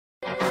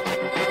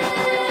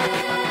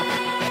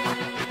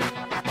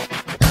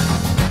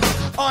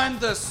I'm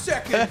the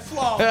second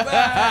flambe.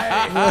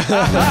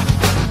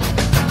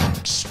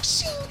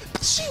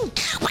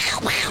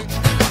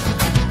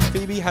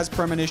 Phoebe has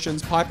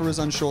premonitions, Piper is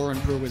unsure,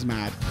 and Prue is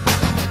mad.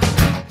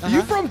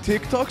 You from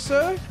TikTok,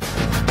 sir?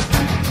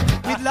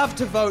 We'd love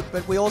to vote,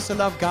 but we also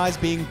love guys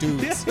being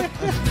dudes. I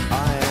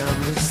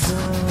am the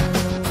sun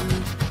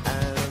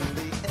and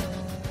the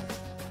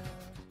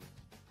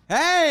air.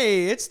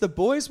 Hey, it's the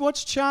Boys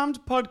Watch Charmed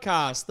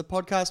podcast, the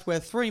podcast where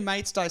three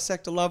mates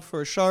dissect a love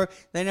for a show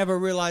they never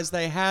realized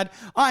they had.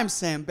 I'm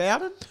Sam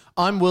Bowden,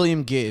 I'm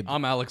William Gibb.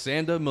 I'm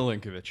Alexander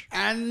Milinkovic.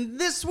 and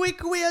this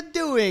week we are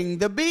doing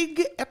the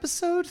big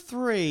episode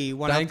 3.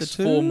 Thanks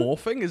after for 2.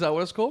 morphing. Is that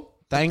what it's called?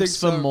 Thanks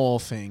think for so.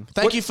 morphing.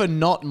 Thank you for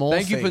not morphing.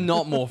 Thank you for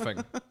not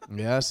morphing.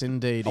 Yes,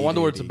 indeed. I wonder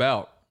what it's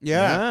about.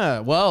 Yeah.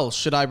 Well,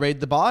 should I read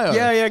the bio?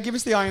 Yeah, give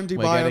us the IMDb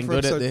We're bio getting for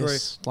good at episode 3.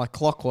 this. Like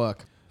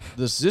clockwork.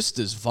 The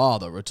sister's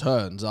father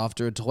returns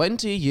after a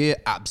 20-year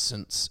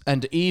absence,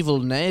 and evil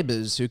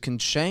neighbors who can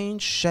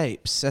change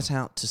shape set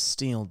out to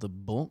steal the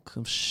Book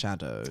of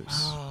Shadows.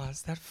 Oh,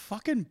 it's that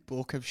fucking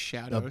Book of The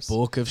Shadows.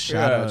 Book of Yeah,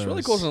 Shadows. it's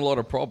really causing a lot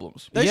of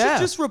problems. They Yeah.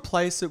 should just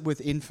replace it with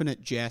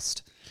Infinite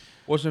Jest.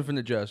 What's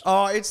Infinite Jest?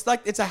 Oh, it's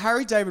a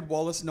Harry David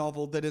Wallace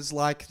novel that is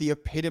like the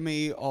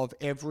epitome of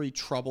every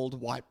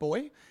troubled white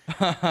boy.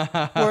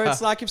 Where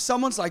it's like if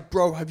someone's like,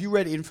 bro, have you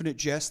read Infinite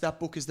Jest? That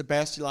book is the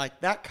best. You're like,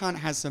 that cunt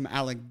has some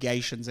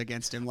allegations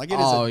against him. Like it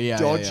is Oh, a yeah,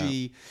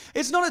 dodgy.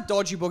 It's not a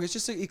dodgy book. It's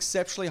just an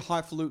exceptionally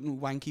highfalutin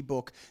wanky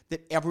book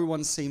that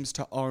everyone seems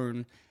to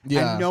own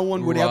Yeah, and no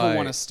one would ever right.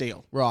 want to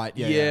steal. Right,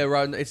 yeah,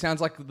 right. It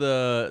sounds like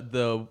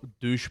the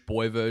douche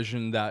boy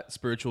version that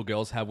spiritual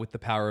girls have with the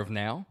power of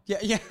now.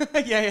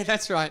 Yeah,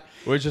 that's right.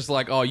 Where it's just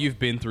like, oh, you've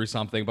been through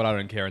something, but I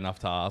don't care enough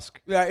to ask.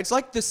 Yeah, it's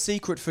like the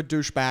secret for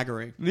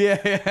douchebaggery.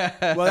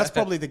 Yeah. Well, that's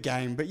probably the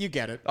game, but you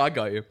get it. I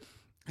got you.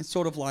 It's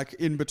sort of like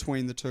in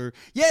between the two.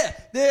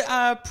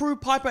 Yeah, Prue,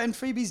 Piper, and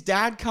Phoebe's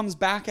dad comes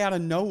back out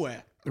of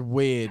nowhere.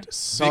 Weird.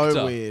 So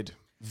Victor. weird.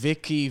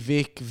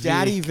 Vic.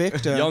 Daddy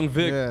Victor. Young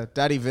Vic, Yeah,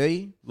 Daddy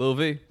V. Lil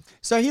V.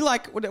 So he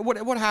like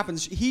what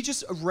happens? He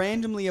just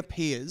randomly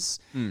appears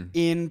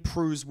in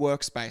Prue's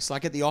workspace,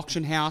 like at the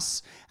auction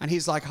house, and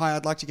he's like, "Hi,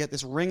 I'd like to get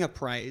this ring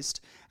appraised."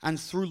 And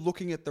through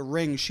looking at the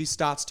ring, she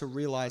starts to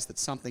realize that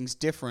something's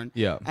different.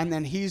 Yeah. And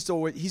then he's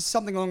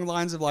something along the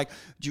lines of like,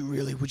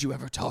 would you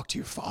ever talk to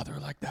your father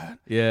like that?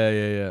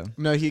 Yeah.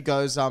 No, he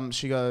goes,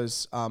 she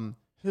goes,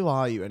 who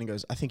are you? And he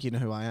goes, I think you know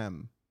who I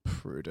am.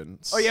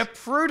 Prudence. Oh yeah,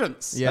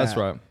 Prudence. Yeah. That's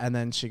right. And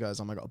then she goes,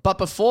 oh my God. But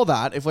before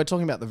that, if we're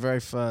talking about the very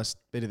first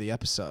bit of the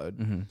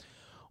episode,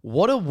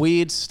 what a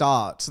weird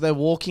start. So they're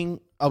walking,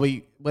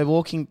 we're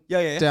walking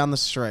Yeah. down the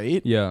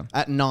street. Yeah.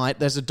 At night,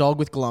 there's a dog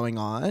with glowing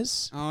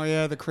eyes. Oh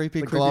yeah, the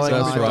creepy Glowing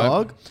That's eye right.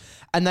 dog.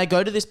 And they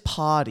go to this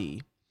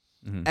party.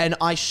 And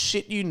I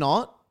shit you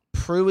not,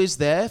 Prue is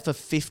there for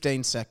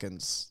 15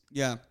 seconds.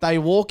 Yeah. They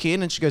walk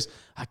in and she goes,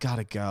 I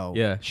gotta go.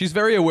 Yeah. She's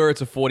very aware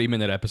it's a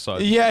 40-minute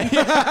episode. Yeah.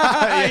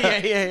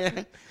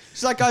 Yeah.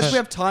 She's like, guys, we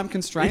have time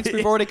constraints.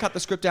 We've already cut the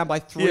script down by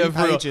 3 Yeah,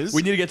 for real. pages.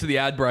 We need to get to the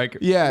ad break.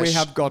 Yeah, We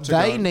have got to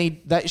They go.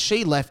 need that.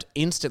 She left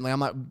instantly. I'm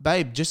like,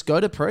 babe, just go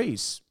to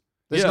Prees.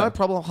 There's Yeah. no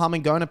problem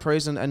harming going to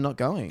Prees and not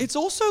going. It's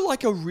also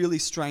like a really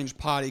strange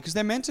party because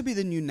they're meant to be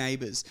the new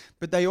neighbors,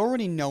 but they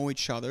already know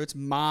each other. It's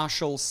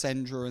Marshall,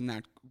 Sandra, and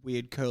that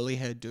weird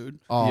curly-haired dude.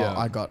 oh, Yeah.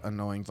 I got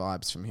annoying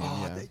vibes from him.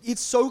 yeah. It's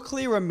so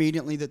clear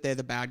immediately that they're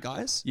the bad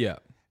guys. Yeah.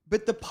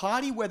 But the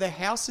party where the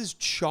house is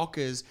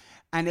chockers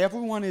and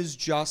everyone is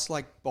just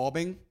like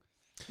bobbing.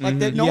 Like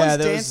no Yeah, one's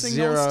there was dancing,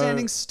 no one's zero-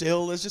 standing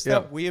still. There's just Yeah.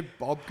 that weird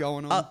bob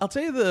going on. I'll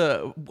tell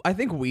you I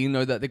think we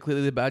know that they're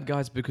clearly the bad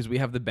guys because we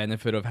have the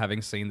benefit of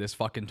having seen this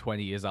fucking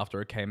 20 years after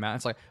it came out.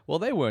 It's like, well,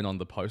 they weren't on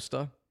the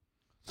poster.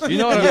 You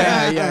know what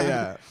I mean?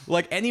 yeah.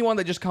 Like anyone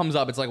that just comes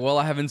up, it's like, well,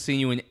 I haven't seen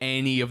you in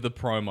any of the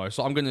promo,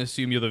 so I'm going to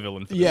assume you're the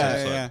villain for this Yeah,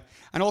 episode. Yeah.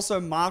 And also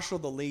Marshall,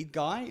 the lead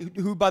guy,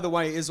 who, by the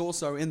way, is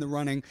also in the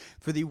running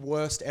for the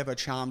worst ever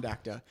Charmed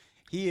actor.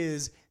 He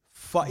is...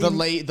 The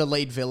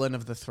lead villain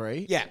of the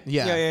three. Yeah.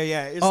 Yeah.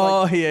 It's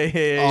Oh, like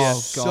yeah. Oh,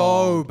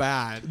 so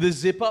bad. The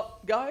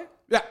zip-up guy?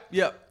 Yeah.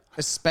 Yeah.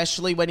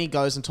 Especially when he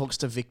goes and talks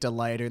to Victor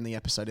later in the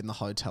episode in the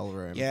hotel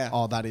room. Yeah.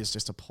 Oh, that is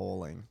just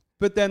appalling.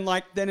 But then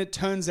it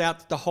turns out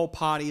that the whole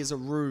party is a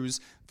ruse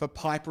for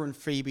Piper and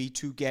Phoebe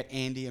to get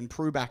Andy and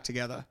Prue back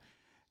together.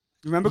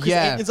 Remember? 'Cause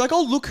Yeah. it's like,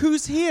 oh, look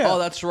who's here. Oh,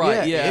 that's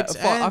right. Yeah, Yeah. it's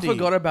I Andy.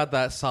 forgot about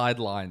that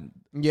sideline.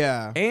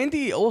 Yeah.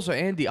 Andy,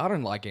 I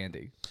don't like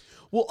Andy.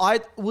 Well, I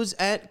was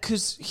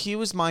because here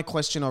was my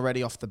question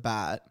already off the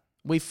bat.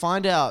 We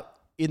find out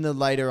in the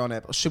later on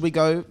episode. Should we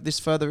go this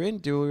further in?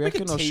 Do we we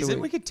reckon? could tease should it.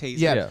 We could tease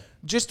Yeah. it. Yeah.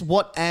 Just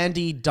what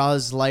Andy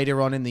does later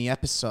on in the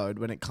episode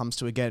when it comes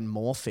to, again,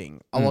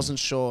 morphing. I wasn't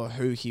sure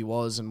who he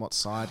was and what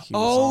side he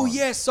was Oh, on.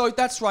 yeah. So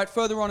that's right.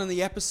 Further on in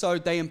the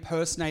episode, they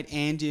impersonate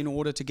Andy in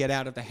order to get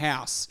out of the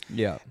house.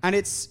 Yeah. And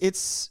it's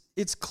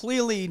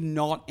clearly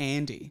not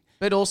Andy.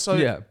 But also,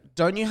 Yeah.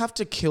 don't you have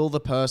to kill the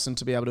person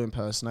to be able to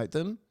impersonate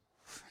them?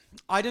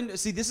 I didn't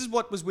see. This is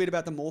what was weird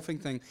about the morphing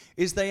thing: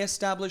 is they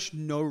establish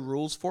no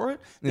rules for it.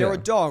 They're Yeah. a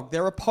dog.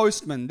 They're a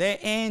postman. They're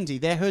Andy.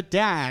 They're her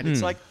dad.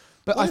 It's like,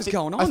 But what is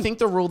going on? I think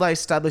the rule they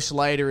establish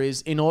later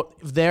is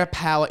their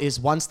power is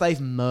once they've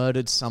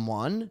murdered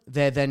someone,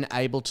 they're then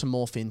able to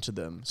morph into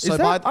them. So Is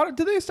that,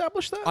 did they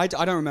establish that? I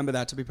don't remember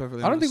that, to be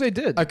perfectly I don't honest. think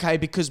they did. okay,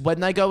 because when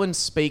they go and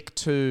speak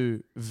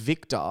to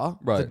Victor,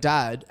 the Right.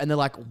 dad, and they're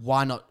like,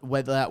 "Why not?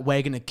 We're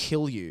going to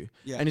kill you,"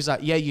 Yeah. and he's like,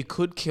 "Yeah, you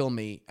could kill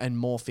me and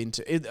morph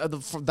into."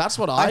 That's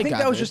what I I think that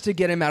was gathered. just to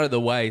get him out of the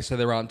way so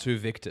there aren't two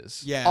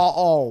Victors. Yeah.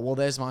 Oh, well,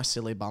 there's my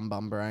silly bum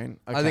brain.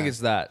 I think Okay. it's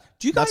that.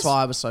 do you guys? That's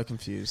why I was so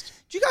confused.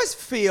 Do you guys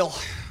feel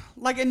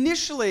like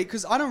initially,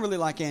 because I don't really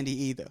like Andy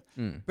either,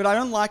 but I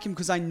don't like him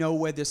because I know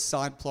where this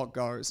side plot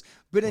goes.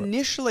 But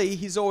initially,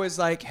 he's always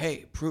like,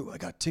 "Hey, Prue, I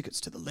got tickets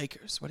to the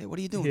Lakers. What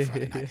are you doing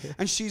Friday night?"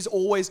 And she's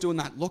always doing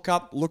that: look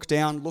up, look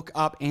down, look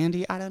up.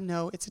 Andy, I don't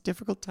know. It's a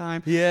difficult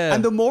time. Yeah.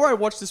 And the more I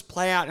watch this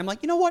play out, I'm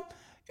like, you know what?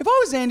 If I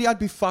was Andy, I'd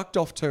be fucked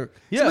off too.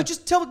 Yeah. So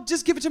like,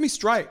 just give it to me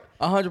straight.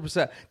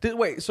 100%.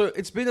 Wait, so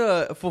it's been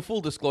for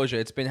full disclosure,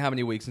 it's been how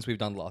many weeks since we've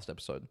done the last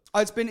episode?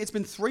 It's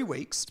been 3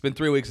 weeks. It's been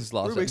 3 weeks since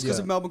last 3 weeks because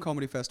episode. of Melbourne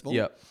Comedy Festival.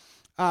 Yeah.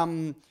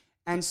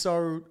 And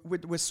so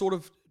we're sort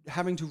of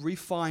having to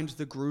refine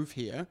the groove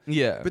here.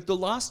 Yeah. But the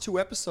last 2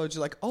 episodes,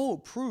 you're like, oh,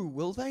 Prue,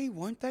 will they?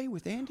 Won't they?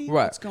 With Andy?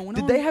 Right. What's going on?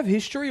 Did they have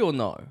history or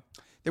no?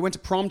 They went to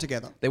prom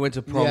together. They went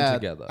to prom Yeah.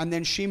 together. And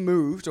then she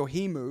moved, or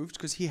he moved,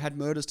 because he had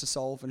murders to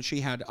solve, and she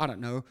had, I don't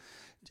know,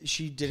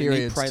 she did an eat,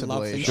 Periods pray, to love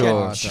bleed. thing.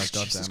 Sure. She had-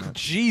 God damn it.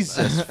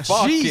 Jesus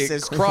fucking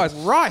Jesus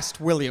Christ,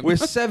 William. We're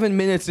 7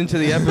 minutes into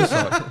the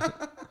episode.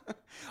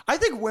 I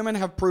think women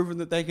have proven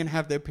that they can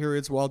have their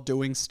periods while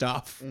doing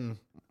stuff.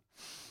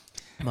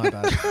 My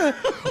bad.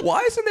 Why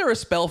isn't there a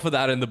spell for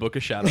that in the Book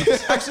of Shadows?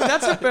 Actually,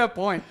 that's a fair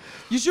point.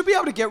 You should be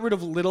able to get rid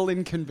of little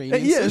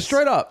inconveniences. Yeah,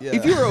 straight up.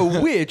 If you're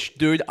a witch,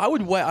 dude, I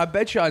would wait. I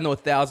bet you I know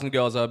 1,000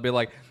 girls. I'd be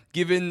like,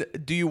 do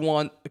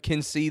you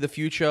can see the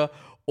future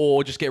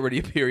or just get rid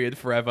of your period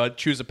forever?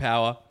 Choose a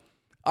power.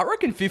 I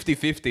reckon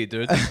 50-50,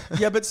 dude.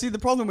 Yeah, but see, the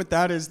problem with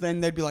that is then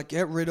they'd be like,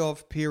 get rid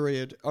of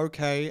period,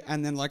 okay,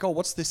 and then like, oh,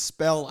 what's this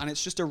spell? And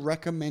it's just a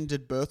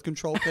recommended birth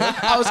control pill.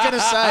 I was gonna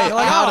say, You're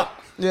like,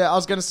 I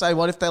was gonna say,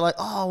 what if they're like,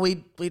 oh,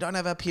 we don't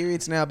have our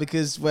periods now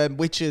because we're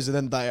witches,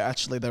 and then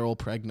they're all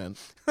pregnant.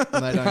 And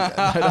they don't.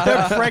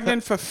 They're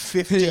pregnant for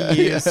 50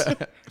 years.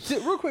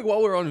 Real quick,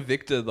 while we're on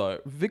Victor, though.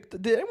 Victor,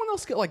 did anyone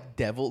else get like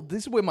devil?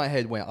 This is where my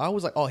head went. I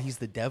was like, oh, he's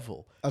the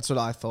devil. That's what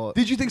I thought.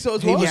 Did you think so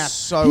as He well? was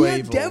so he had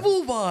evil.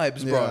 devil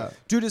vibes, bro. Yeah.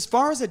 Dude, as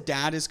far as a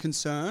dad is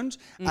concerned,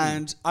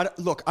 and I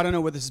don't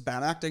know whether this is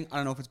bad acting. I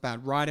don't know if it's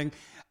bad writing.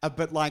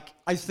 But like,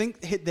 I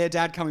think their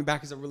dad coming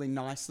back is a really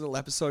nice little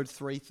episode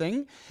 3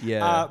 thing.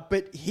 Yeah.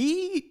 But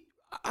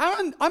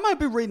I might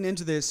be reading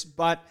into this,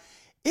 but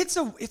it's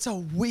a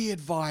weird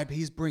vibe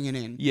he's bringing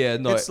in. Yeah,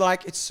 no. It's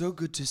like, it's so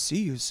good to see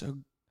you so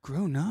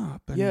grown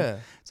up. And Yeah.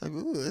 It's like,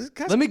 ooh, this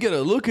guy's Let me get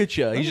a look at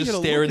you. He's me just get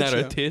a staring look at at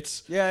her you.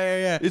 tits.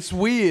 yeah. It's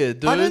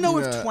weird, dude. I don't know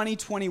if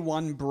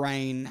 2021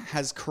 brain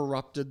has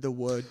corrupted the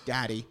word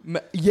daddy.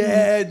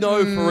 Yeah,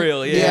 no, for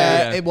real.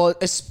 Yeah. It was,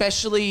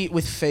 especially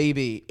with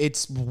Phoebe.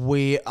 It's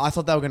weird. I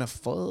thought they were gonna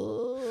fuck.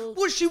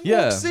 Well, she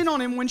Yeah. walks in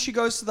on him when she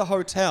goes to the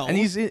hotel. And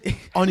he's Oh,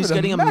 and he's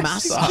getting a He's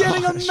massage.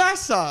 getting a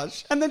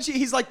massage. And then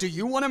he's like, do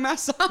you want a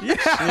massage?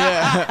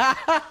 Yeah.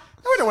 I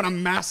don't want a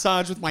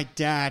massage with my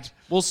dad.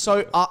 Well,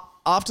 so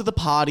after the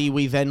party,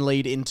 we then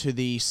lead into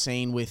the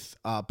scene with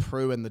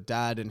Prue and the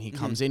dad, and he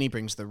comes in, he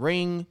brings the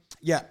ring.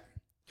 Yeah.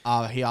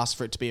 He asks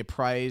for it to be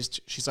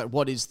appraised. She's like,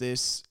 what is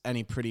this? And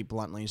he pretty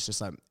bluntly is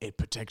just like, it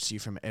protects you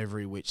from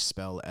every witch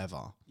spell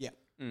ever. Yeah.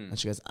 And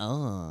she goes,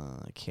 oh,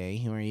 okay,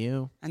 who are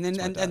you? And then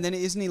and then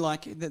isn't he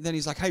like, then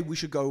he's like, hey, we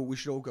should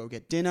all go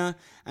get dinner.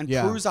 And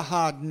Yeah. Prue's a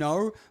hard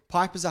no,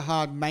 Piper's a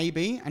hard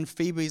maybe, and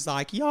Phoebe's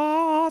like,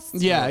 yes.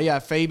 Yeah.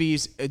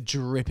 Phoebe's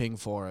dripping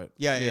for it.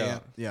 Yeah.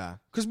 Yeah.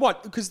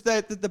 Because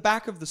the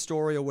back of the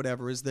story or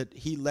whatever is that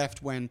he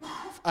left when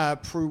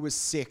Prue was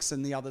 6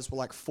 and the others were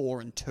like 4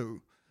 and 2.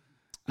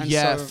 And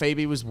Yeah, so-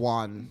 Phoebe was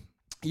 1.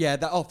 Yeah,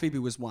 Phoebe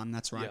was 1,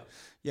 that's right.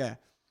 Yeah.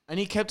 And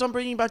he kept on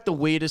bringing back the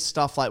weirdest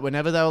stuff, like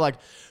whenever they were like,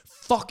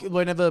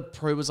 whenever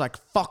Prue was like,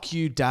 fuck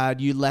you,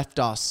 dad, you left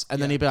us. And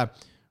then he'd be like,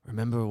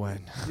 remember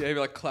when? Yeah, he'd be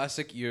like,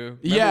 classic you.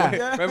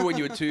 Yeah. Remember when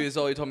you were 2 years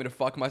old, you told me to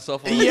fuck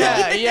myself?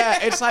 Yeah.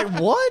 It's like,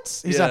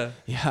 what? He's Yeah. like,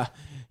 yeah,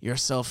 you're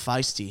so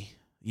feisty.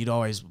 You'd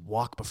always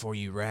walk before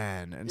you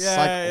ran. And it's Yeah,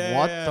 like, yeah,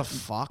 what yeah. the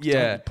fuck?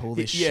 Yeah, Don't pull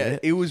this yeah, shit.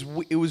 it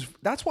was.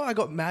 That's why I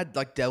got mad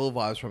like devil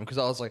vibes from him, because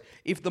I was like,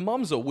 if the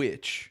mum's a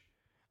witch,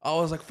 I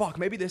was like, fuck,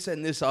 maybe they're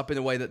setting this up in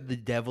a way that the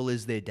devil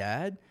is their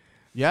dad.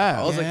 Yeah.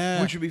 I was Yeah.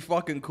 like, which would be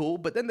fucking cool,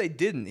 but then they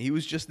didn't. He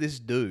was just this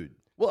dude.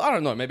 Well, I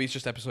don't know. Maybe it's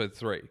just episode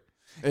 3.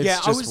 It's yeah,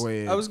 just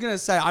weird. I was gonna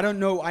say I don't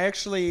know. I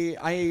actually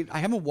I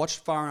haven't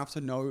watched far enough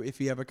to know if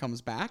he ever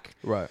comes back.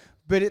 Right.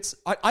 But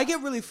I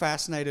get really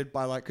fascinated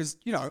by like, because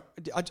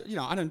I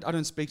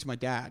don't speak to my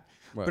dad,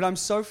 Right. but I'm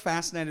so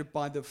fascinated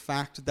by the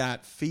fact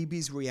that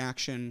Phoebe's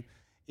reaction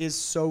is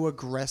so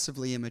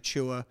aggressively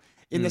immature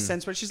in the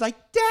sense where she's like,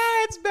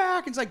 "Dad's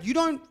back." It's like you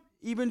don't.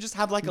 even just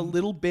have like a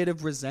little bit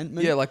of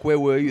resentment? Yeah, like where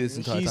were you this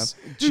entire time? He's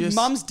Dude, just-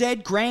 mum's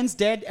dead, grand's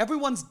dead,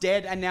 everyone's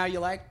dead, and now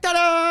you're like,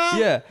 ta-da!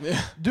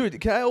 Yeah. Dude,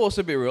 can I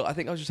also be real? I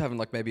think I was just having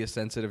like maybe a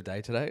sensitive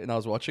day today and I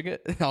was watching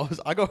it and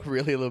I got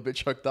really a little bit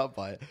choked up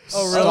by it.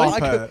 Oh, So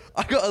really?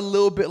 I got a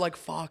little bit like,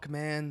 fuck,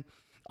 man.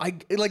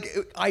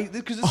 Because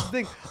this is the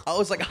thing. I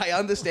was like, I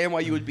understand why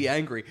you would be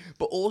angry,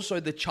 but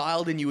also the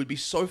child in you would be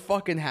so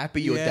fucking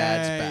happy your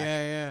dad's back.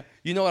 Yeah.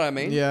 You know what I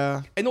mean?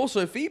 Yeah. And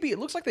also Phoebe, it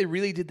looks like they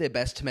really did their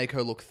best to make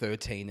her look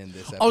 13 in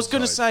this episode. I was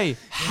going to say,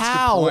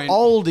 how point.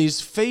 old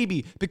is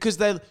Phoebe? Because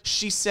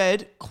she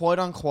said, quote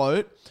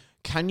unquote,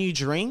 can you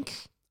drink?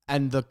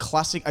 And the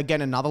classic,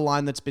 again, another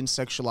line that's been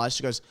sexualized.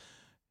 She goes,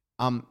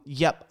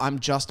 yep, I'm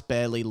just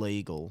barely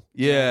legal.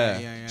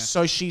 Yeah.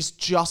 So she's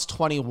just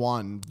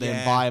 21, then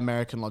Yeah. by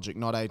American logic,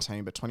 not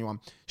 18, but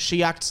 21.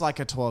 She acts like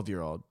a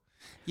 12-year-old.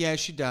 Yeah,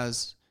 she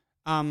does.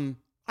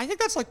 I think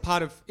that's like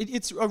part of it.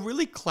 It's a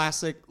really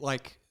classic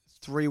like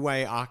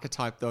three-way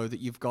archetype though, that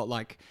you've got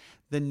like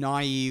the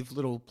naive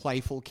little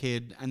playful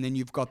kid, and then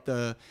you've got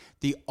the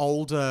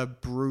older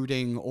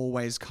brooding,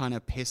 always kind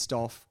of pissed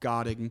off,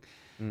 guarding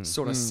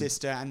sort of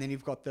sister, and then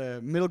you've got the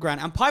middle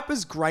ground. And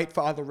Piper's great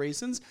for other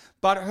reasons,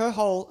 but her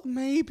whole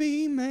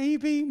maybe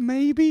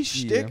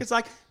shtick, it's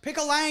like pick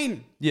a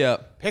lane. Yeah.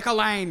 Pick a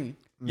lane.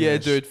 Yeah,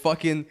 dude,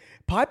 fucking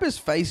Piper's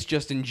face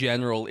just in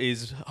general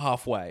is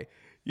halfway.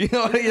 You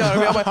know what I mean?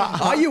 I'm like,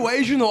 are you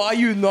Asian or are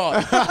you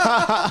not?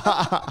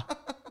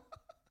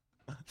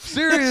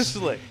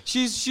 Seriously.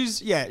 She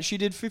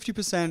did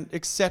 50%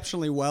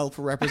 exceptionally well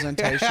for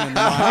representation in the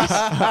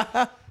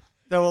 90s.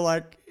 They were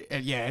like,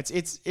 yeah,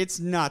 it's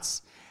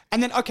nuts.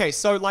 And then, okay,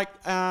 so like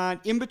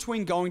in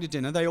between going to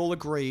dinner, they all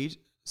agreed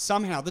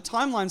somehow, the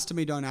timelines to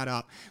me don't add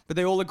up, but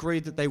they all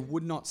agreed that they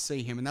would not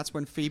see him. And that's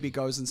when Phoebe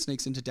goes and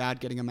sneaks into Dad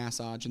getting a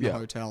massage in the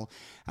hotel.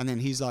 And then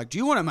he's like, do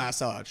you want a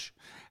massage?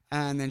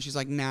 And then she's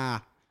like, nah,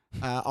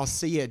 I'll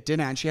see you at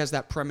dinner. And she has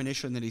that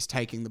premonition that he's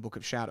taking the Book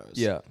of Shadows.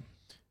 Yeah.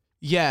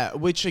 Yeah,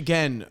 which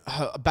again,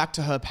 back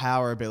to her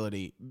power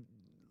ability.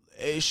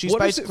 She's What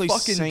does it basically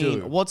fucking seen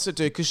do? what's it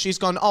do? Because she's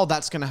gone, oh,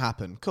 that's going to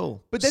happen.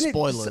 Cool. But then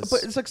spoilers.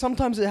 but it's like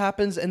sometimes it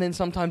happens and then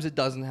sometimes it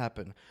doesn't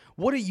happen.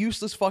 What a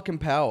useless fucking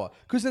power.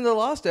 Because in the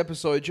last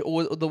episode,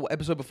 or the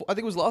episode before, I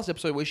think it was the last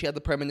episode where she had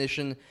the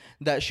premonition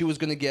that she was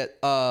going to get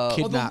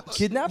Kidnapped.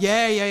 Kidnapped?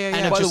 Yeah.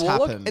 And it by just the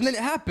warlock. happened. And then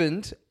it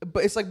happened,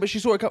 but it's like, but she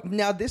saw it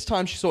now this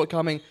time she saw it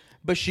coming,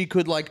 but she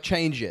could like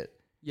change it.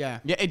 Yeah.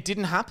 Yeah, it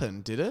didn't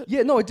happen, did it?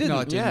 Yeah, no, it didn't. No,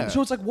 it didn't. Yeah.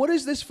 So it's like, what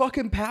is this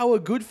fucking power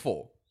good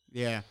for?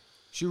 Yeah.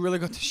 She really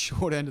got the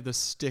short end of the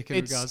stick in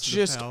regards It's to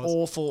just the powers.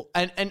 awful.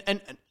 And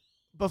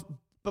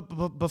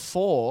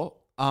before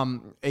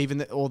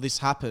all this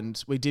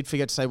happened, we did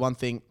forget to say one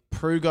thing.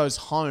 Prue goes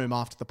home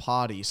after the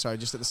party, so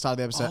just at the start of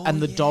the episode,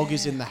 and the dog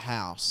is in the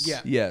house.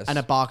 Yeah. Yes. And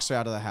it barks her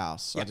out of the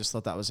house. Yeah. I just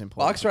thought that was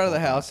important. Barks her out of the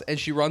house and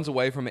she runs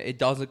away from it. It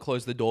doesn't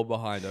close the door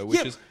behind her, which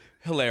Yeah. is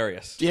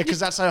hilarious. Yeah, because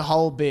that's her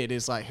whole bit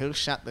is like, who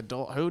shut the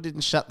door? Who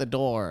didn't shut the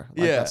door?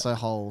 Like, Yeah. that's her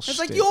whole It's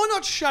like, shtick. you're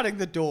not shutting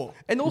the door.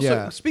 And also,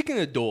 Yeah. speaking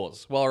of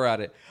doors, while we're at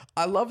it,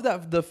 I love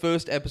that the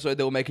first episode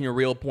they were making a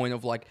real point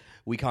of like,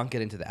 we can't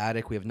get into the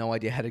attic. We have no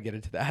idea how to get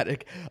into the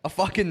attic. A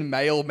fucking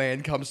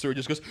mailman comes through and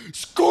just goes,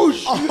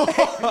 scoosh!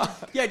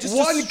 Yeah, just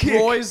One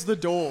destroys the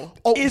door.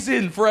 Is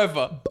in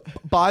forever.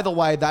 By the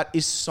way, that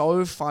is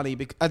so funny.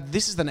 Because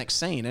this is the next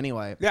scene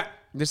anyway. Yeah.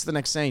 This is the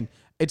next scene.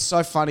 It's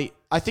so funny.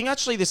 I think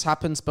actually this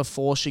happens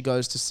before she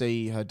goes to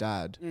see her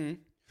dad.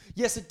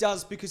 Yes, it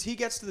does, because he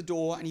gets to the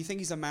door and you think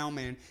he's a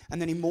mailman,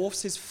 and then he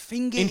morphs his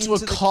finger Into a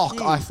the cock,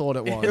 key. I thought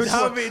it was.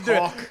 I mean, dude,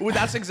 well,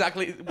 that's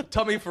exactly.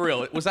 Tell me for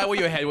real. Was that what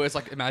your head was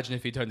like? Imagine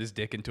if he turned his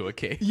dick into a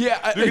key.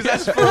 Yeah, because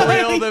that's for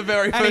real. The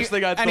very And first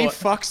thing I thought. And he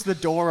fucks the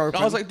door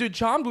open. I was like, dude,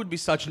 Charmed would be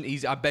such an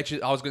easy. I bet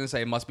you. I was going to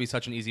say it must be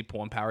such an easy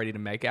porn parody to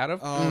make out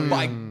of. But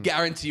I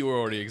guarantee you it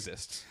already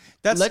exists.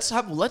 That's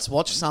Let's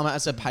watch Summer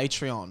as a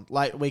Patreon.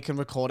 Like we can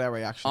record our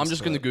reactions. I'm just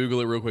to going to it. Google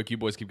it real quick. You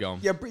boys keep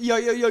going. yeah,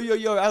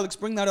 yo, Alex,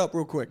 bring that up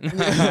real quick.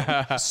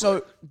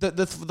 So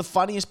the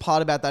funniest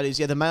part about that is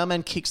the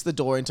mailman kicks the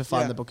door in to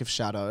find Yeah. the Book of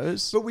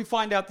Shadows. But we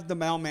find out that the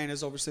mailman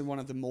is obviously one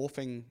of the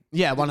morphing.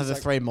 Yeah, one of the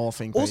It's like- three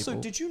morphing people. Also,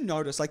 did you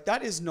notice, like,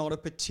 that is not a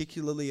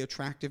particularly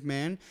attractive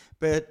man,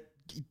 but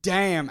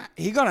damn,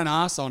 he got an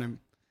ass on him.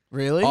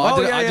 really? I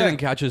Oh, yeah, didn't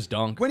catch his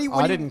dunk. When he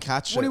didn't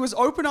catch when it. he was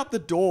open up the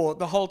door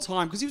the whole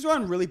time, because he was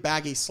wearing really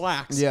baggy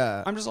slacks.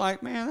 Yeah. I'm just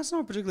like, man, that's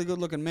not a particularly good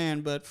looking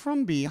man, but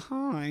from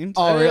behind.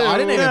 Oh, really? I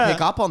didn't even Yeah.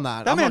 pick up on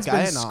that. That I'm man's not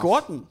gay been enough.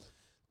 squatting.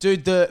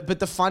 Dude, but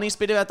the funniest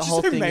bit about the Did you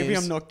whole say thing maybe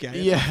is I'm not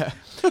gay Yeah.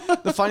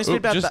 The funniest bit Oop,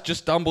 about just that.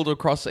 just stumbled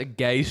across a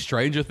gay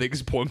Stranger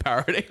Things porn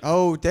parody.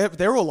 Oh,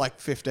 they're all like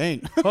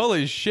 15.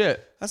 Holy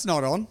shit! That's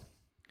not on.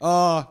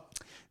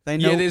 They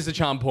know. Yeah, there's the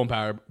Charmed porn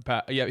parody.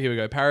 Yeah, here we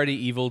go. Parody,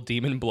 evil,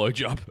 demon,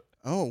 blowjob.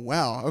 Oh,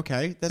 wow.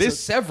 Okay. There's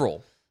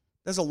several.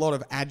 There's a lot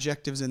of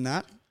adjectives in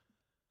that.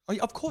 Oh,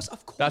 yeah, of course.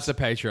 That's a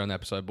Patreon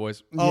episode,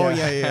 boys. Oh,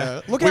 Yeah.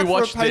 yeah. Look We out for a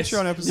watched this.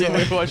 Patreon episode. Yeah,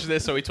 we watched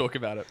this, so we talk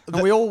about it.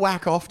 And we all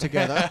whack off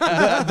together.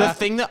 the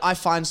thing that I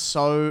find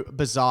so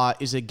bizarre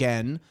is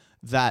again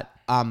that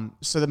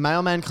So the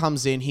mailman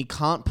comes in. He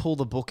can't pull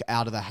the book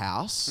out of the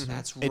house.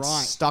 That's It's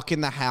right. stuck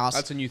in the house.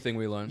 That's a new thing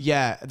we learned.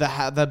 Yeah,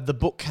 the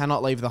book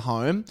cannot leave the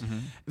home.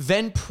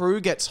 Then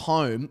Prue gets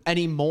home and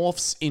he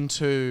morphs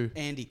into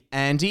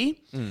Andy.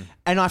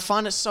 And I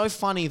find it so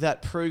funny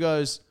that Prue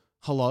goes,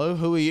 "Hello,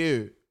 who are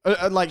you?"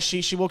 Like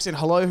she walks in,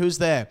 "Hello, who's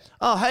there?"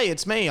 "Oh, hey,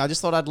 it's me. I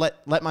just thought I'd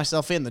let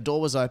myself in. The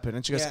door was open."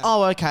 And she goes, Yeah.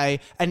 "Oh, okay."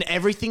 And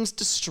everything's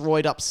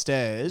destroyed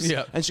upstairs.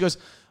 Yeah. And she goes,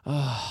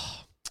 "Oh,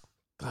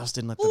 Glass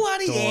didn't let the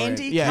Bloody door in."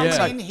 Andy Yeah, comes it's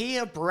like- in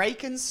here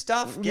breaking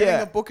stuff,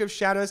 getting a book of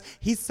shadows.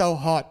 He's so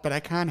hot, but I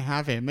can't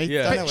have him. I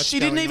Yeah. don't know But what's she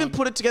didn't going even on.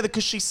 put it together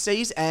because she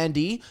sees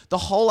Andy, the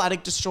whole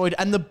attic destroyed,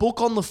 and the book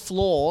on the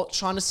floor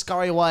trying to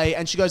scurry away.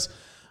 And she goes,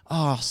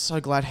 "Oh, so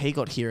glad he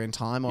got here in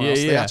time." Or Yeah, else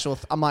the yeah. actual.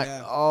 I'm like,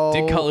 oh.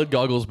 Dick-colored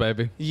goggles,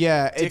 baby.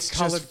 Yeah, it's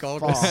Dick-coloured just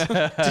goggles.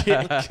 fucked.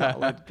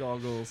 Dick-coloured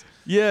goggles.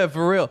 Yeah,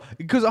 for real.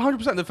 Because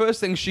 100%, the first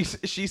thing she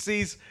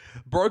sees,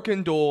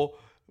 broken door,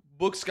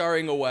 book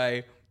scurrying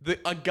away,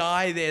 a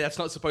guy there that's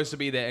not supposed to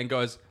be there, and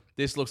goes,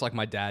 "This looks like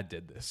my dad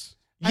did this."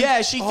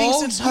 Yeah, she thinks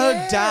Oh, it's her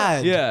yeah.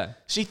 dad. Yeah.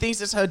 She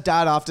thinks it's her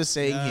dad after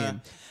seeing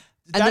him.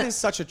 That then- is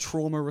such a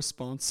trauma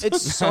response.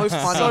 It's so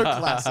funny. So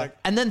classic.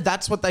 And then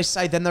that's what they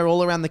say. Then they're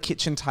all around the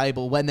kitchen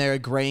table when they're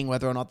agreeing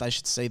whether or not they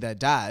should see their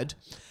dad.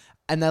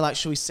 And they're like,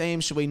 "Should we see him?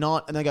 Should we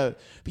not?" And they go,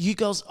 "But you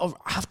girls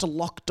have to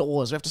lock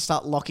doors. We have to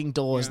start locking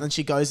doors." And then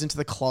she goes into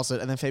the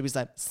closet and then Phoebe's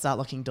like, "Start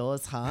locking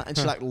doors, huh?" And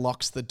she like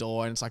locks the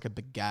door and it's like a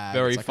big gag.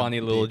 Very It's like a funny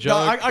big- little No,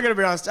 joke. I gotta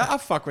be honest. I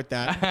fuck with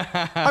that.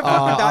 I fuck with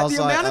I that. was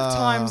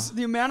like,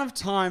 The amount of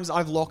times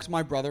I've locked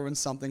my brother in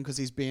something because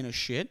he's being a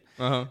shit.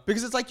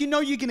 Because it's like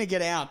you're gonna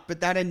get out, but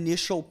that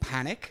initial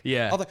panic.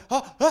 Yeah. Of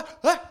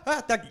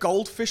like, that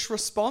goldfish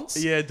response.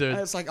 Yeah, dude. And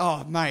it's like,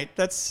 oh mate,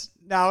 that's.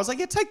 No, I was like,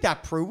 yeah, take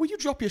that, Prue. Will you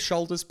drop your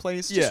shoulders,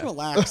 please? Just Yeah.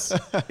 relax.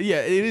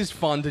 Yeah, it is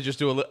fun to just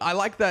do a little. I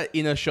like that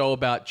in a show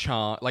about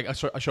charm, like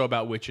a show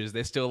about witches.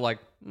 They're still like,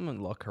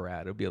 lock her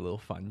out. It'll be a little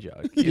fun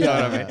joke. You know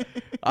what I mean?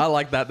 I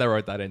like that they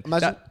wrote that in.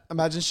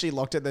 Imagine she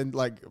locked it, then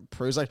like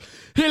Prue's like,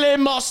 "Hile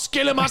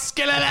moskilla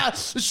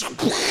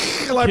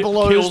like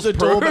blows kills the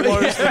door, Prue.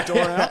 blows the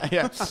door out.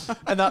 Yeah.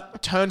 And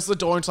that turns the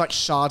door into like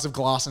shards of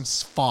glass and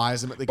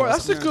fires them at the Bro,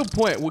 guys. that's a good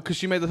point because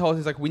she made the whole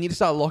thing like we need to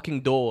start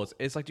locking doors.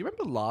 It's like, do you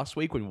remember last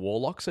week when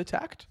warlocks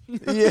attacked?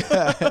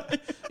 Yeah.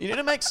 You need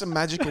to make some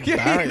magical You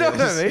barriers. know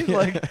what I mean?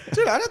 Like,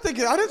 Dude, I don't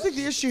think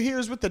the issue here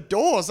is with the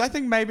doors. I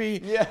think maybe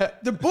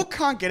the book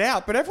can't get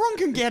out, but everyone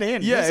can get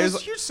in. yeah, There's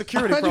it's a huge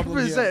security problem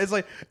 100%. here. It's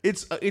like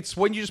it's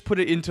when you just put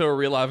it into a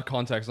real life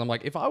context. I'm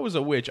like, if I was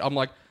a witch, I'm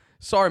like,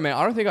 sorry, man,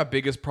 I don't think our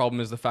biggest problem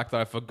is the fact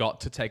that I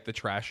forgot to take the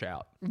trash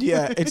out.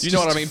 Yeah, it's You know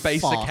what I just mean?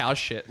 Basic fucked. house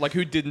shit. Like,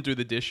 who didn't do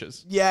the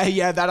dishes?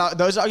 Yeah.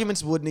 Those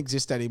arguments wouldn't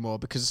exist anymore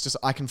because it's just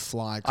I can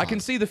fly. I can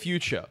see the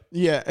future.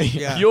 Yeah.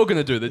 You're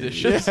gonna do the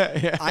dishes.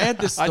 I had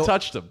this. I thought-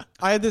 touched them.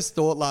 I had this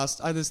thought last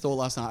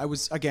night. I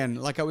was again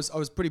like I was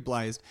pretty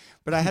blazed,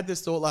 but I had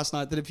this thought last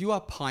night that if you are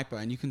Piper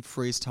and you can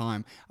freeze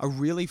time, a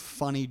really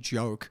funny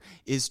joke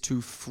is to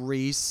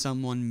freeze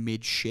someone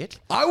mid shit.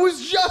 I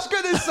was just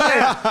gonna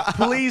say,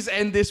 please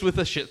end this with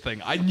a shit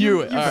thing. I knew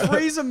it. You All right.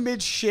 freeze them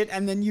mid shit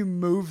and then you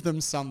move them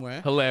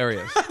somewhere.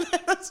 Hilarious.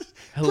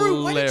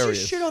 Bro, why did you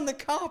Hilarious. shit on the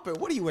carpet?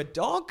 What are you, a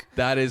dog?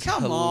 That is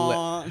Come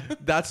on.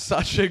 That's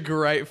such a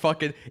great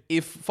fucking.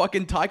 If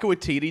fucking Taika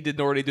Waititi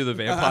didn't already do the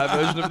vampire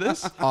version of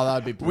this, Oh,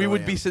 that'd be we would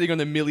be brilliant. sitting on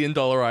 $1 million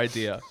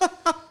idea.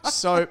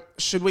 So,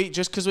 should we,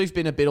 just because we've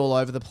been a bit all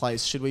over the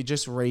place, should we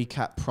just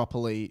recap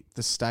properly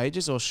the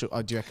stages, or do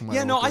you reckon we're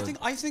Yeah, all no, good?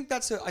 I think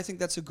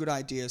that's a good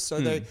idea. So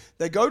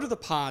they go to the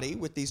party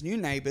with these new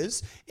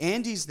neighbors.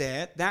 Andy's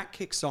there. That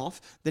kicks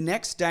off. The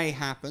next day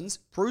happens.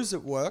 Prue's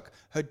at work.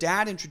 Her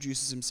dad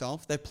introduces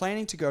himself. They're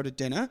planning to go to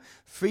dinner.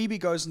 Phoebe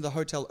goes in the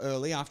hotel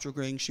early after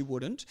agreeing she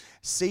wouldn't.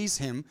 Sees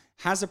him.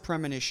 Has a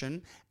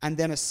premonition. And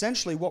then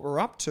essentially what we're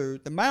up to,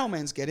 the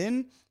mailmans get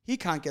in. He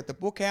can't get the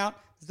book out.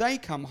 They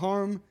come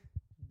home.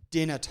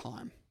 Dinner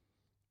time.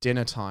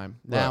 Dinner time.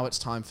 Now Right. it's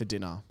time for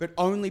dinner. But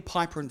only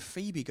Piper and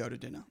Phoebe go to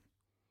dinner.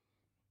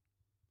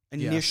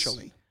 Yes.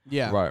 Initially.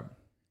 Yeah. Right.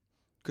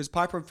 Because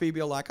Piper and Phoebe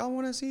are like, I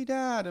want to see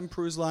Dad. And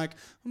Prue's like,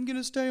 I'm going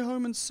to stay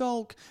home and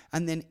sulk.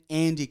 And then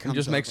Andy comes And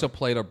just makes a over.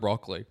 plate of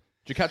broccoli.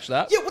 Did you catch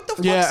that? Yeah, what the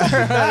fuck's Yeah. up with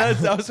that?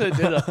 that was her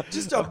dinner.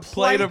 Just a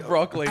plate of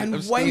broccoli. And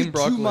of way steamed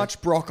broccoli. too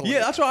much broccoli. Yeah,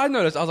 that's what I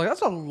noticed. I was like,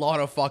 that's a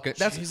lot of fucking.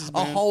 That's Jesus, a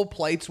man. whole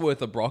plate's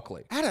worth of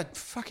broccoli. Add a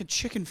fucking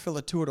chicken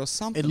fillet to it or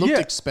something. It looked Yeah.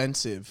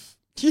 expensive.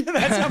 yeah,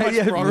 that's how much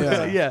yeah,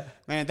 broccoli. yeah.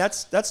 Man,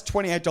 that's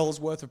 $28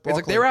 worth of It's broccoli.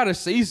 like they're out of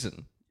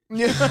season.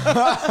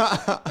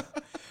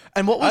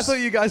 And what I was? thought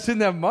you guys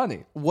didn't have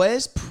money.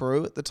 Where's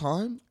Prue at the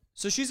time?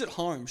 So she's at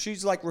home.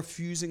 She's like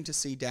refusing to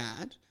see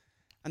Dad.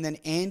 And then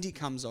Andy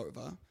comes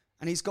over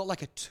and he's got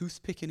like a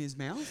toothpick in his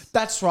mouth.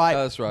 That's right.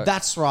 That's right.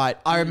 That's right.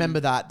 I remember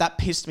that. That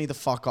pissed me the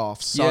fuck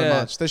off so Yeah.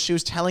 much. That she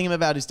was telling him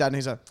about his dad, and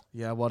he's like,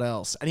 "Yeah, what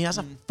else?" And he has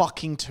a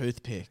fucking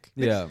toothpick.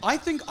 Yeah. I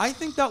think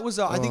that was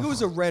I think it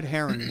was a red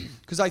herring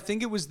because I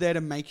think it was there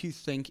to make you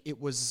think it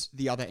was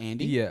the other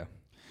Andy. Yeah.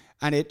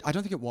 And I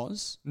don't think it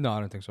was. No, I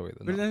don't think so either.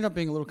 But no. it ended up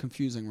being a little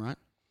confusing, right?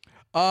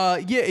 Yeah,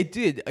 it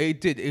did.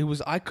 It did. It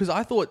was because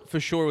I thought for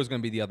sure it was going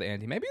to be the other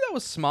Andy. Maybe that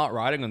was smart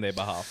writing on their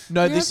behalf.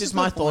 No, Yeah, this that's is a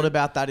my good thought point.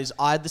 about that. Is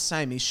I had the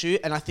same issue,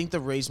 and I think the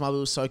reason why we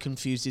were so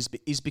confused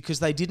is because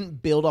they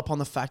didn't build up on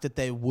the fact that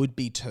there would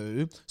be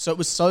two. So it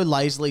was so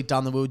lazily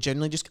done that we were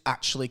generally just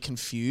actually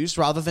confused,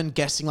 rather than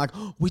guessing like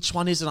which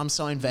one is it. I'm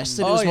so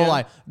invested. It was more yeah.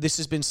 like this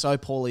has been so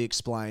poorly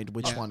explained.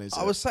 Which one is it?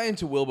 I was saying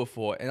to Will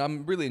before, and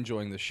I'm really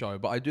enjoying the show,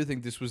 but I do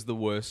think this was the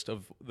worst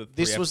of the three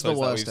This was the episodes that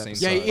worst we've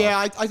seen episode. so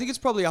Yeah, far. I think it's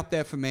probably up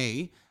there for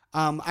me.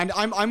 And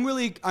I'm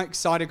really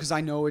excited because I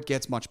know it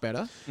gets much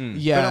better.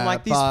 Yeah, But I'm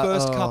like, these but,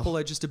 first couple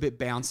are just a bit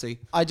bouncy.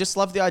 I just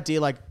love the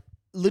idea, like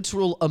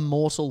literal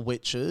immortal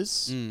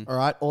witches. All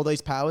right, all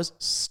these powers,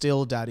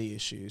 still daddy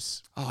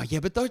issues. Oh yeah,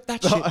 but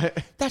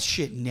that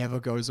shit never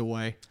goes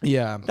away.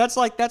 Yeah, That's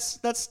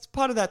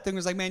part of that thing.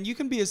 Was like, man, you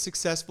can be as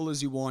successful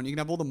as you want. You can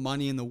have all the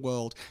money in the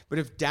world, but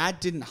if dad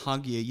didn't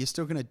hug you, you're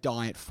still gonna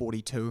die at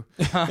 42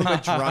 of a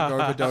drug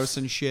overdose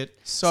and shit.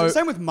 So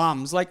same with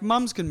mums. Like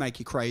mums can make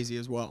you crazy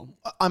as well.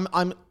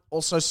 I'm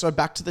also so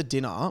back to the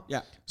dinner.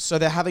 Yeah. So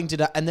they're having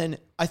dinner, and then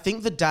I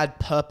think the dad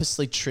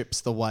purposely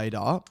trips the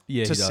waiter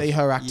Yeah, to he does. see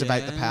her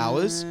activate the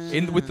powers.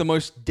 With the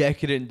most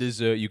decadent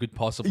dessert you could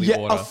possibly Yeah,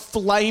 order. a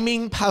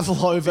flaming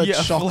pavlova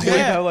chocolate.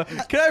 Yeah.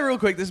 Can I real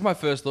quick? This is my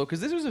first thought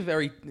because this was a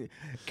very.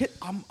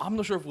 I'm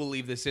not sure if we'll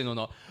leave this in or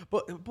not.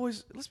 But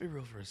boys, let's be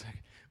real for a second.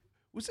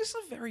 Was this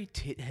a very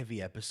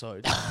tit-heavy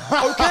episode?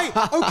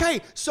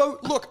 Okay. So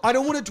look, I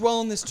don't want to dwell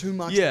on this too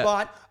much, Yeah.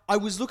 but I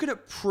was looking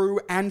at Prue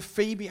and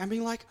Phoebe and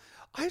being like,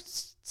 I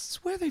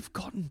swear they've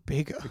gotten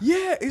bigger.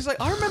 Yeah, he's like,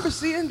 I remember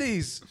seeing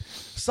these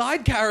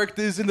side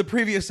characters in the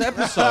previous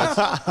episodes,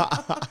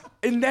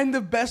 and then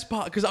the best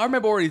part, because I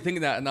remember already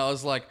thinking that, and I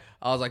was like,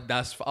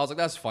 that's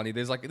funny.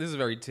 This is a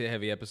very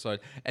tit-heavy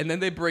episode, and then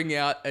they bring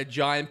out a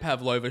giant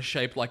pavlova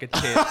shaped like a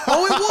tit.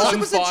 Oh, it was. on It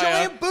was a fire.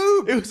 giant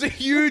boob. It was a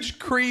huge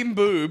cream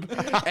boob,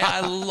 and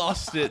I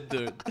lost it,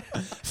 dude.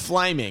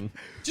 Flaming.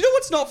 Do you know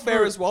what's not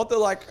fair as well? They're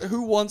like,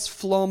 who wants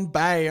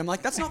flambe? I'm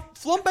like, that's not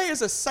flambe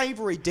is a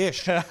savory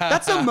dish.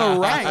 That's a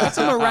meringue. That's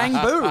a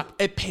meringue boob.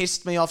 It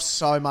pissed me off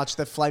so much,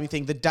 the flaming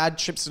thing. The dad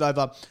trips it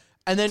over.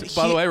 And then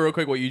By the way, real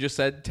quick, what you just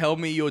said, tell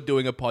me you're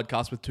doing a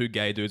podcast with two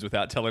gay dudes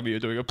without telling me you're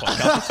doing a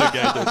podcast with two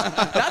gay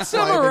dudes. That's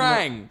a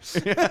meringue.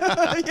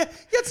 Yeah,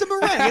 it's a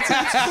meringue. It's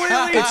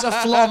clearly. it's a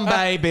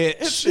flambe,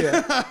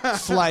 bitch.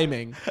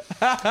 Flaming.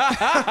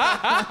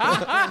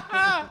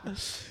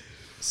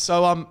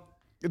 So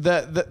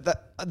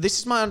this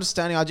is my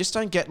understanding. I just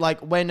don't get, like,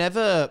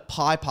 whenever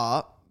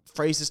Piper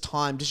freezes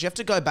time, does she have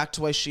to go back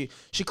to where she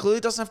clearly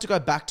doesn't have to go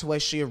back to where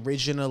she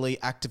originally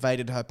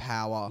activated her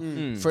power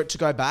for it to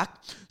go back.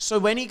 So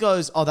when he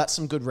goes, oh, that's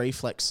some good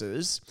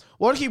reflexes,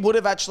 what he would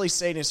have actually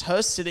seen is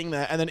her sitting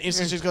there and then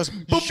instantly just goes,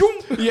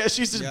 boop. Yeah,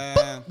 she's just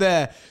boop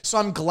there. So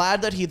I'm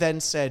glad that he then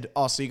said,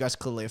 oh, so you guys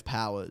clearly have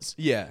powers.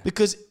 Yeah.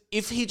 Because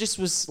if he just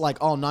was like,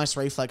 oh, nice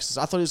reflexes,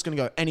 I thought he was going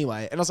to go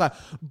anyway. And I was like,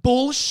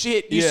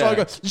 bullshit. You saw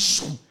Yeah. it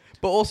go.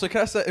 But also, can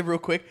I say it real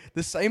quick?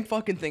 The same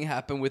fucking thing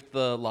happened with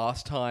the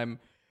last time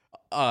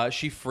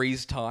she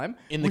frees time.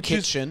 In the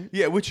kitchen.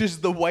 Which is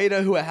the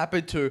waiter who it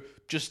happened to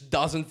just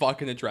doesn't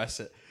fucking address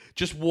it.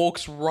 Just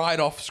walks right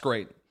off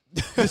screen.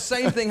 The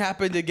same thing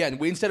happened again.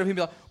 Instead of him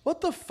being like, what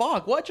the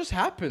fuck? What just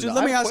happened? Dude,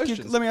 let me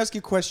ask you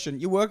a question.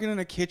 You're working in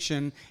a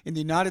kitchen in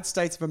the United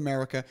States of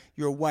America.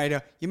 You're a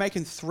waiter. You're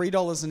making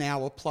 $3 an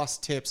hour plus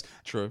tips.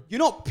 True. You're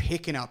not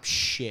picking up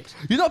shit.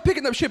 You're not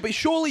picking up shit, but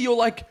surely you're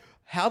like,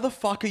 how the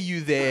fuck are you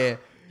there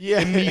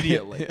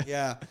immediately?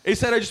 Yeah.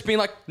 Instead of just being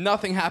like,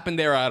 nothing happened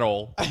there at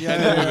all. Yeah.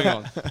 And then moving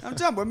on. I'm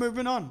done. We're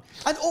moving on.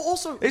 And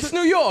also, It's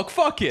New York.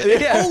 Fuck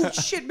it. Yeah. oh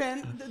shit,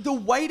 man! The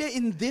waiter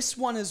in this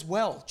one as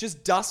well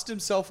just dusted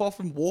himself off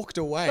and walked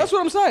away. That's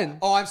what I'm saying.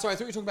 Oh, I'm sorry. I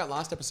thought you were talking about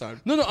last episode.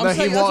 No, I'm No,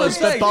 saying he that's what was,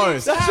 I'm but saying.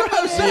 both. That's what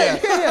I'm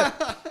saying.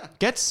 Yeah.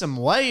 Get some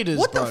waiters,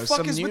 What bro. the fuck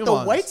some is new with the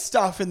ones. weight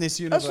stuff in this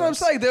universe? That's what I'm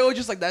saying. They were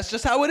just like, that's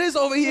just how it is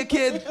over here,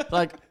 kid.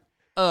 Like,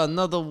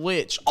 another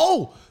witch.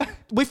 Oh,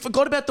 we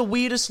forgot about the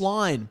weirdest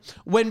line.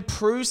 When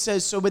Prue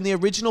says, so when the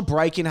original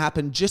break-in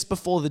happened just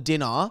before the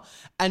dinner,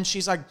 and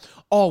she's like,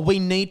 oh, we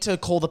need to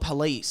call the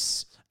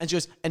police. And she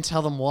goes, and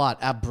tell them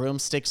what? Our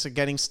broomsticks are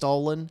getting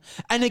stolen?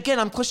 And again,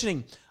 I'm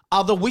questioning,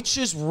 are the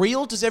witches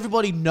real? Does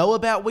everybody know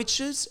about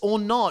witches or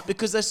not?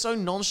 Because they're so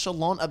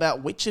nonchalant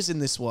about witches in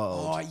this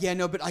world. Oh yeah,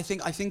 no, but I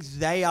think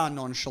they are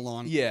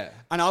nonchalant. Yeah.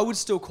 And I would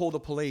still call the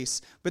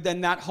police. But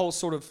then that whole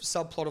sort of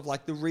subplot of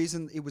like the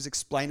reason it was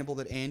explainable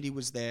that Andy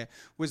was there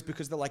was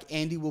because they're like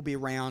Andy will be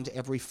around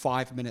every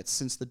 5 minutes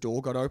since the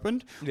door got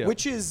opened, Yeah.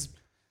 which is.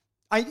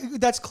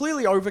 That's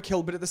clearly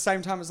overkill, but at the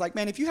same time, it's like,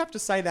 man, if you have to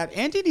say that,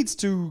 Andy needs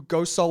to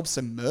go solve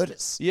some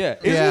murders. Yeah.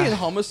 Isn't Yeah. he in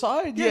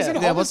homicide? Yeah, he's in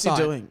Yeah, what's he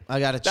homicide. doing? I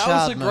got a That child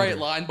was a great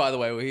murder. line, by the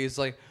way, where he's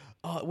like,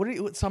 oh,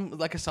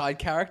 like a side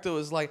character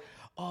was like,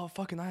 oh,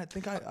 fucking, I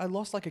think I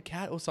lost like a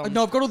cat or something.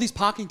 No, I've got all these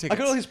parking tickets.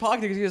 I got all these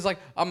parking tickets. He was like,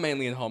 I'm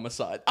mainly in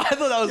homicide. I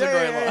thought that was a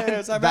great line.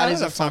 It's like, That man,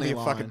 is I a don't have funny any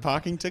fucking line.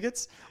 parking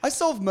tickets. I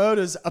solve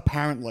murders,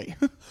 apparently.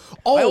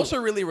 I also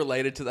really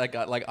related to that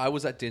guy. Like, I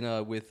was at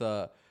dinner with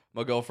my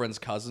girlfriend's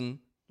cousin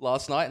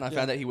last night, and I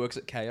found out he works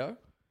at KO.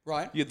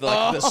 Right. You'd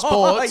like the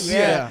Sports. yeah.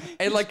 Yeah.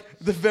 And like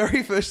the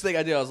very first thing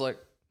I did, I was like,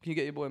 "Can you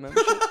get your boy a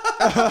membership?"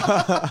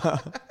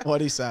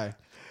 What'd he say?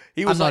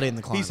 He was I'm not like- in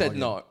the client He said login.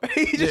 no.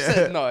 He just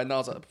said no, and I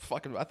was like,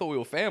 "Fucking, I thought we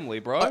were family,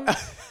 bro."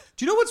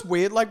 Do you know what's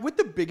weird? Like with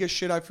the bigger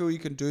shit, I feel you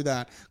can do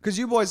that because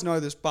you boys know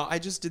this. But I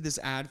just did this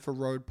ad for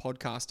Rode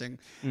Podcasting,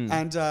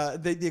 and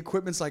the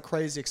equipment's like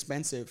crazy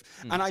expensive.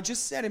 And I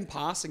just said in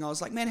passing, I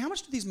was like, "Man, how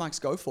much do these mics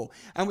go for?"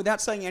 And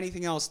without saying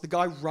anything else, the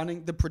guy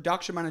running the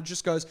production manager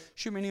just goes,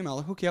 "Shoot me an email,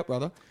 I'll hook you up,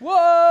 brother."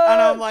 What? And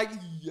I'm like,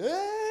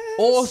 "Yes,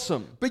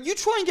 Awesome. But you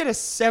try and get a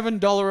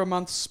 $7 a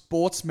month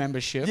sports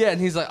membership. Yeah, and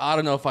he's like, "I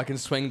don't know if I can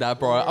swing that,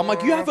 bro." I'm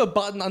like, "You have a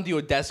button under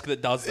your desk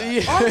that does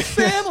that." I'm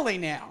family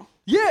now.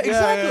 Yeah,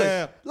 exactly.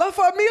 yeah. La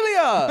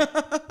familia.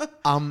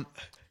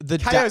 The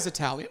KO's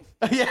Italian.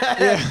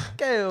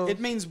 Kale. It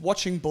means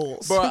watching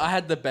balls. Bro, I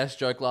had the best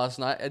joke last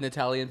night. An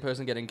Italian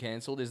person getting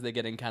cancelled is they're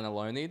getting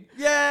cannelloni.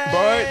 Yeah,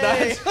 Bro,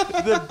 that's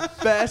the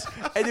best.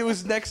 And it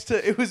was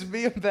it was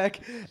me and Beck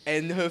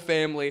and her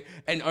family,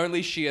 and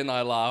only she and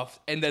I laughed.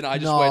 And then I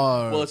just went,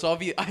 well, it's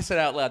obvious. I said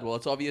out loud, well,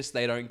 it's obvious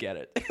they don't get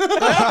it.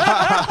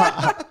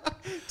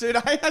 Dude,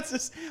 I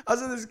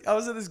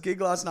was at this gig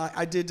last night.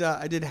 I did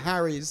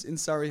Harry's in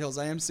Surrey Hills.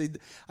 I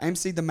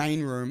emceed the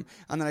main room,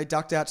 and then I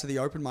ducked out to the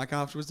open mic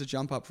afterwards to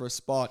jump up for a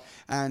spot.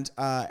 And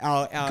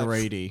our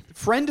Greedy.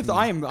 friend of the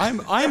I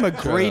am a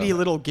greedy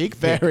little gig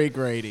pig. Very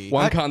greedy.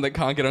 One cunt that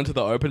can't get onto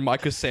the open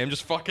mic because Sam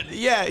just fucking...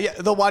 Yeah.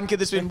 The one kid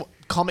that's been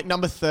comic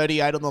number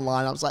 38 on the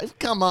line. I was like,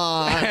 come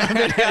on. I've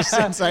been here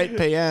since 8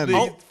 p.m.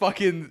 The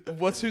fucking...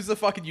 Who's the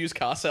fucking used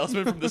car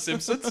salesman from The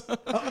Simpsons? I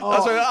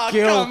was like, oh,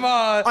 Gil. come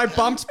on. I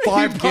bumped 5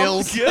 bumped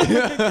gills. Gil.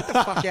 Get the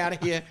fuck out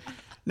of here.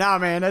 Nah,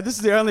 man, this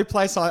is the only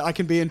place I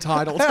can be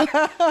entitled.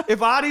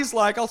 If Artie's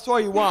like, I'll throw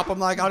you up, I'm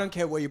like, I don't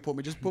care where you put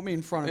me. Just put me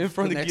in front of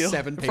the next Gil.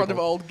 7 In people. front of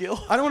old Gil.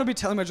 I don't want to be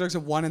telling my jokes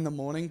at 1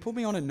 a.m. Put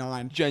me on at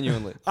 9.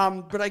 Genuinely.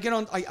 But I get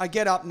on. I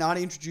get up.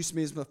 Nani introduced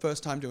me as my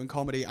first time doing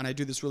comedy, and I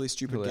do this really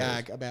stupid Hilarious.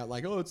 gag about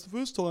like, oh, it's the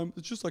first time.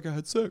 It's just like I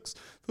had sex.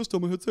 First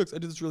time I had sex. I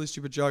did this really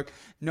stupid joke.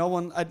 No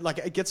one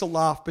it gets a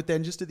laugh, but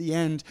then just at the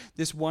end,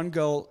 this one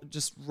girl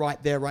just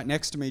right there, right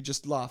next to me,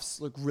 just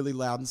laughs like really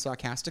loud and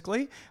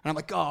sarcastically, and I'm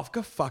like, oh,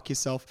 go fuck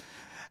yourself.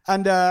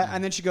 And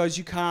then she goes,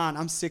 you can't,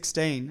 I'm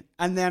 16.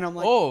 And then I'm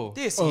like,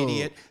 this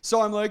idiot.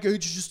 So I'm like,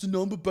 it's just a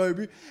number,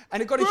 baby. And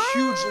it got a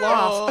huge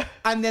laugh.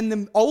 And then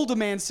the older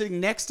man sitting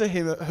next to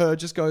her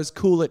just goes,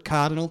 cool it,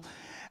 Cardinal.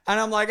 And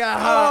I'm like,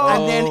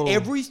 And then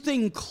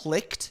everything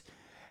clicked.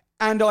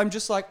 And I'm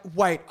just like,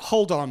 wait,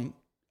 hold on.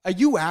 Are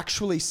you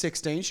actually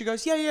 16? She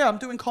goes, yeah, I'm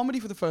doing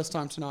comedy for the first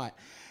time tonight.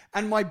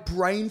 And my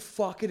brain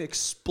fucking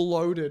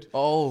exploded.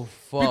 Oh,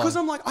 fuck. Because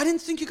I'm like, I didn't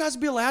think you guys would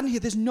be allowed in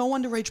here. There's no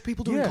underage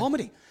people doing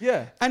comedy.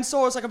 Yeah. And so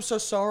I was like, I'm so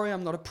sorry.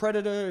 I'm not a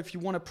predator. If you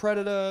want a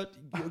predator,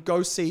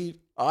 go see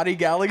Artie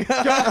Gallagher.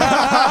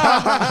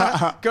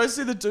 go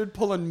see the dude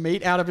pulling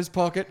meat out of his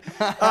pocket.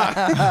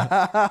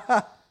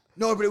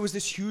 No, but it was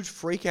this huge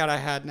freak out I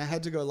had, and I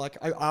had to go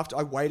after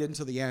I waited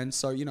until the end,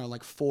 so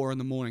like 4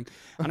 a.m,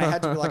 and I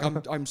had to be like,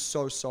 I'm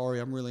so sorry.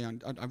 I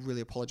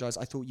really apologize.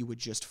 I thought you were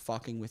just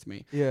fucking with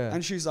me. Yeah.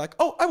 And she's like,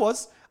 oh, I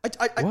was.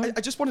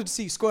 I just wanted to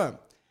see you squirm,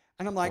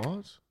 and I'm like,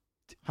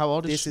 How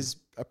old is this she? is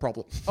a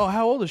problem. Oh,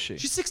 how old is she?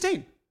 She's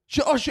 16.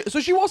 So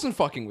she wasn't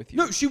fucking with you.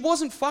 No, she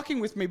wasn't fucking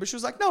with me, but she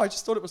was like, no, I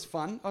just thought it was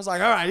fun. I was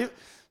like, all right,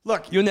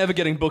 look, You're never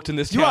getting booked in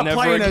this you town are ever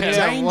playing a again.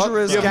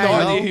 dangerous You have no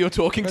game. idea who you're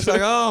talking It's to.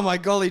 like, oh my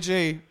golly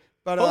gee.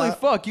 But, Holy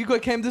fuck, you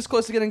came this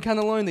close to getting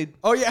cannelloni.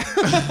 oh yeah.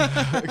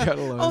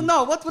 Oh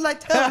no, what will I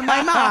tell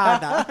my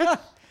mother?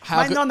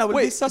 My nonna would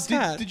be so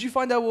sad. Did you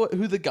find out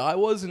who the guy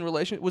was in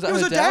relation? Was that It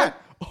was her her dad.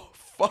 Oh,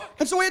 fuck.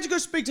 And so I had to go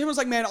speak to him. I was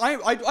like, man,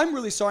 I'm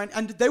really sorry.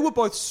 And they were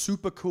both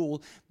super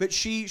cool, but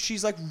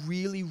she's like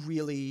really,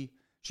 really,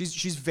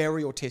 she's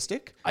very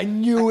autistic. I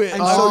knew it. And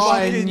so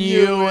I she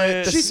knew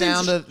it. The She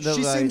sound seems, of the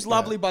she way- seems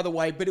lovely, by the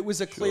way, but it was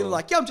a clear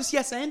like, yeah, I'm just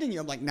yes-anding you.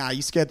 I'm like, nah,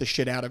 you scared the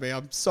shit out of me.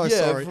 I'm so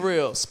sorry. For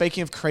real.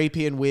 Speaking of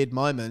creepy and weird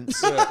moments,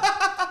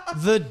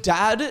 the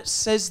dad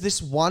says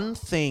this one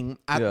thing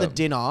at the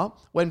dinner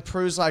when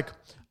Prue's like,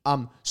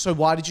 so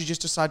why did you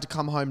just decide to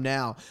come home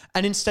now?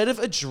 And instead of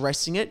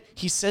addressing it,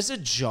 he says a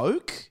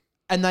joke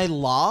and they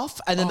laugh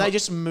and then they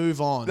just move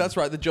on. That's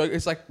right. The joke,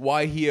 it's like,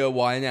 why here,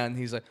 why now? And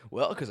he's like,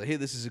 well, because I hear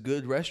this is a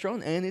good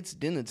restaurant and it's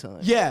dinner time.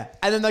 Yeah.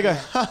 And then they go,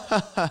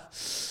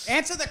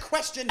 Answer the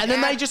question, and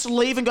then Dad. they just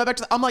leave and go back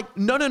to I'm like,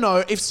 no.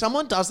 If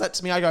someone does that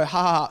to me, I go,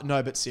 ha,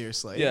 no, but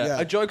seriously. Yeah.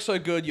 A joke so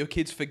good, your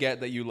kids forget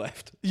that you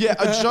left. Yeah,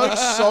 a joke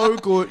so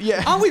good.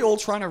 Yeah. Aren't we all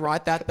trying to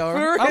write that, though?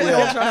 Aren't we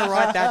all trying to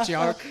write that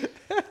joke?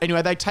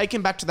 Anyway, they take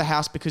him back to the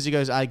house because he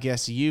goes, I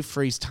guess you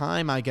freeze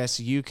time. I guess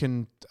you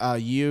can,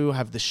 you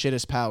have the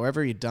shittest power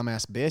ever, you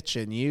dumbass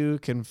bitch, and you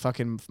can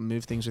fucking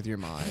move things with your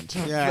mind.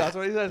 Yeah. That's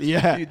what he says.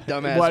 Yeah. You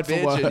dumbass Word for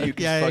bitch. word. And you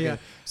can Yeah, fucking... yeah.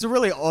 It's a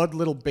really odd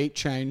little beat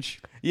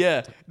change.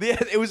 Yeah.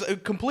 It was a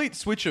complete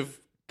switch of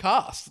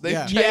cast. They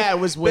Yeah. Yeah, it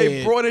was They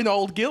weird. brought in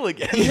old Gil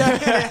again.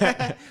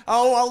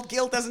 Oh, old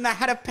Gil doesn't know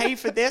how to pay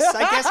for this.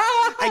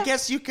 I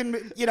guess you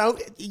can,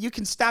 you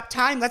can stop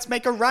time. Let's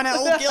make a run at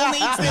old Gil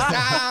needs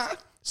this.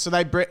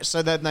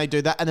 So then they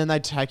do that, and then they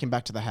take him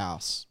back to the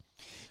house.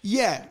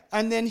 Yeah,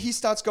 and then he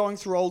starts going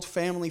through old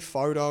family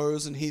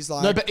photos, and he's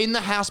like, No, but in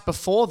the house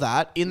before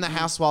that, in the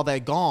house while they're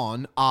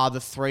gone, are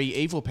the three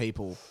evil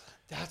people.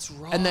 that's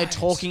right. And they're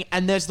talking,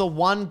 and there's the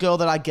one girl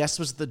that I guess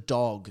was the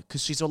dog,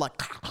 because she's all like...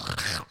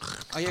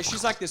 Oh yeah,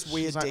 she's like this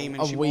weird demon.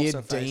 A She morphs weird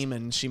her face.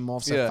 demon. She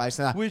morphs her Yeah. face.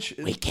 And Which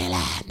we kill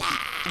her.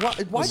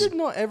 why did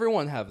not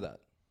everyone have that?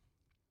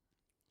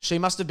 She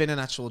must have been an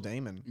actual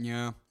demon.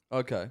 Yeah.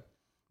 Okay.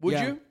 Would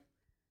Yeah. you?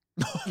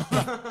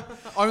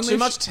 Only Too if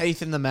much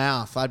teeth in the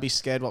mouth. I'd be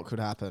scared what could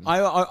happen.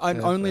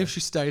 only if she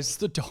stays as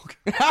the dog.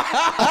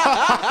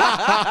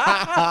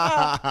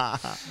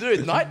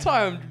 Dude,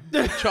 nighttime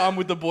charm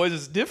with the boys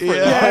is different.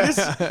 Yeah,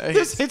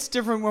 this hits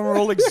different when we're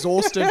all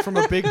exhausted from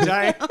a big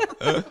day.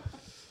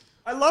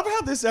 I love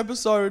how this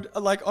episode,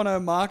 like on a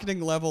marketing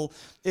level,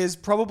 is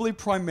probably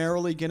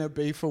primarily gonna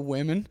be for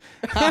women.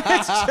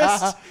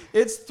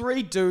 It's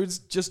three dudes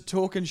just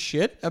talking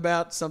shit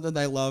about something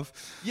they love.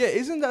 Yeah,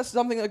 isn't that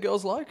something that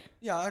girls like?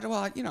 Yeah,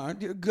 well,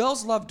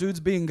 girls love dudes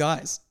being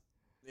guys.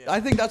 I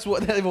think that's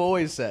what they've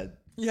always said.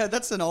 Yeah,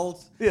 that's an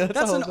old. Yeah,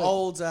 that's the an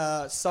whole thing.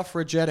 old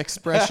suffragette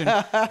expression.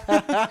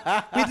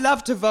 We'd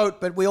love to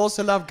vote, but we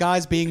also love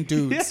guys being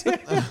dudes.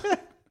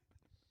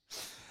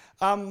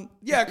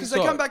 Yeah, because they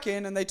Sorry. come back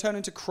in and they turn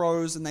into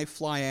crows and they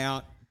fly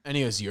out. And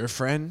he goes, "Your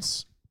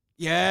friends?"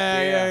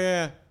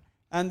 Yeah.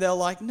 And they're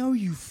like, "No,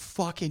 you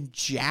fucking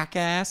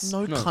jackass!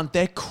 No, cunt.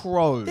 They're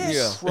crows.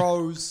 They're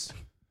crows."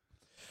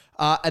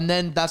 And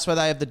then that's where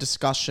they have the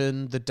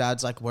discussion. The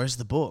dad's like, "Where's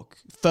the book?"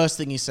 First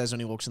thing he says when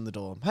he walks in the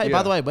door. Hey, by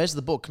Yeah. the way, where's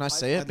the book? Can I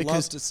see it? I'd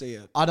love to see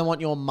it. I don't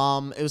want your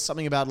mum. It was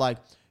something about like,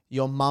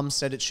 your mum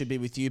said it should be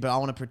with you, but I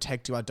want to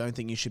protect you. I don't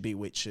think you should be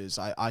witches.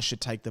 I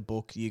should take the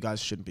book. You guys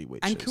shouldn't be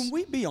witches. And can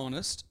we be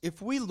honest?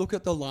 If we look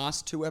at the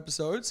last two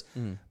episodes,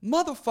 Mm.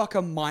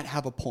 motherfucker might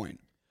have a point.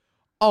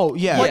 Oh,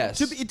 yeah. Like,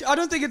 Yes. I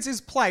don't think it's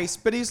his place,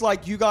 but he's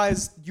like, you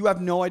guys, you have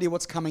no idea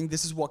what's coming.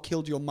 This is what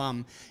killed your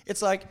mum.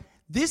 It's like,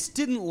 this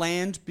didn't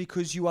land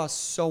because you are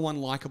so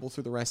unlikable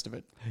through the rest of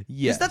it.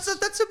 Yes.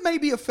 That's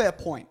maybe a fair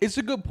point. It's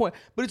a good point,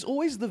 but it's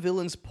always the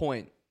villain's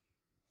point.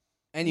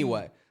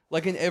 Anyway,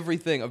 like in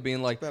everything of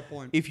being like, Fair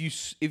point. if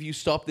you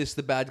stop this,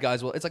 the bad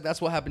guys will. It's like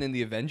that's what happened in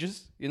the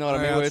Avengers. You know what I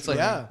mean? yeah, Where that's it's like,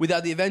 true. Yeah.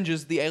 without the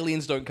Avengers, the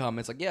aliens don't come.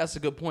 It's like, yeah, that's a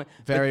good point.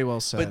 Very But- well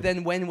said. But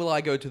then when will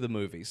I go to the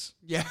movies?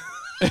 Yeah.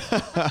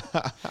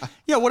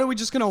 Yeah, what are we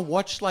just going to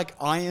watch like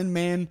Iron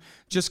Man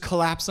just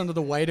collapse under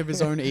the weight of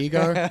his own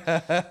ego?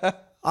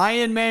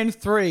 Iron Man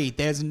 3,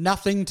 there's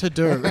nothing to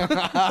do.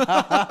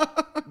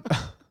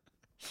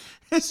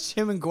 It's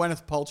him and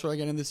Gwyneth Paltrow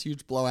getting this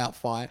huge blowout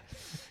fight.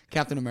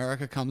 Captain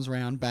America comes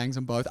around, bangs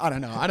them both. I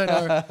don't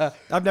know.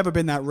 I've never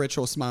been that rich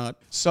or smart.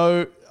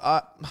 So,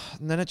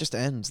 and then it just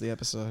ends the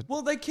episode.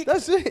 Well, they kick.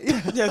 That's it.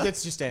 Yeah, that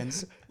just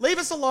ends. Leave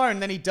us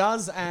alone. Then he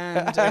does,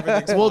 and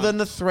everything's Well, fine. then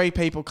the three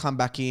people come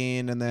back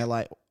in and they're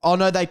like, oh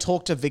no, they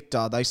talk to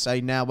Victor. They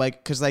say, now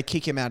wait, because they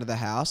kick him out of the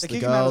house. They the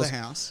kick girls. him out of the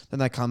house. Then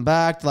they come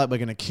back, they're like, we're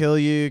going to kill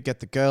you, get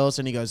the girls.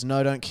 And he goes,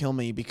 no, don't kill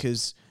me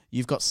because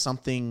you've got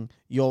something,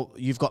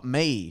 you've got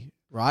me,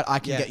 right? I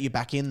can Yeah. get you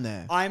back in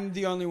there. I'm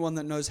the only one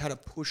that knows how to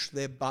push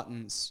their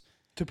buttons.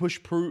 To push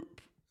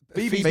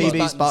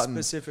Phoebe's buttons.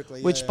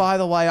 specifically. Which, yeah. by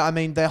the way, I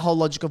mean, their whole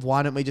logic of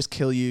why don't we just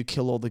kill you,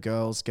 kill all the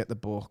girls, get the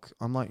book.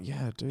 I'm like,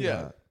 yeah, do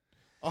Yeah,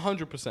 that.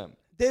 100%.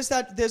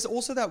 There's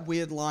also that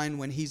weird line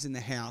when he's in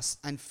the house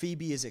and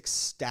Phoebe is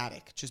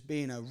ecstatic, just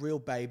being a real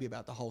baby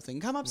about the whole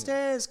thing. Come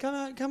upstairs,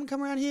 come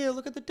around here,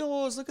 look at the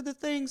doors, look at the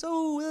things.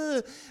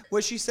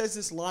 Where she says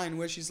this line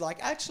where she's like,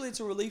 actually, it's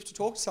a relief to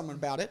talk to someone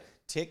about it.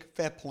 Tick,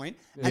 fair point.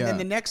 And Yeah. then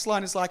the next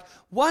line is like,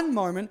 one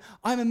moment,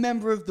 I'm a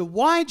member of the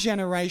Y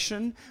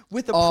generation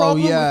with a problem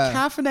yeah. with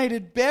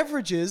caffeinated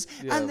beverages,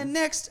 and the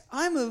next,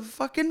 I'm a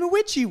fucking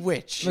witchy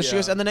witch. No, she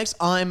goes, and the next,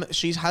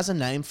 she has a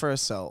name for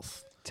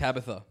herself.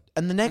 Tabitha.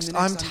 And the next, And the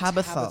I'm next,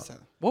 Tabitha.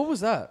 What was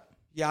that?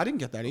 Yeah, I didn't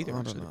get that either.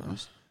 Actually,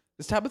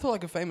 Is Tabitha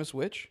like a famous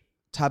witch?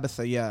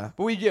 Tabitha, yeah.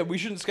 But we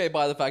shouldn't skate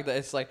by the fact that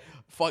it's like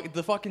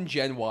the fucking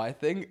Gen Y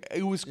thing.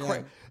 It was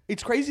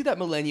it's crazy that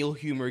millennial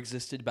humor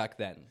existed back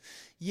then.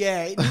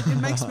 Yeah,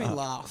 it makes me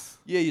laugh.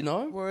 Yeah, you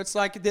know? Where it's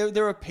like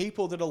there are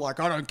people that are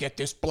like, I don't get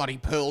this bloody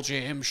Pearl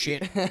Jam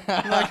shit.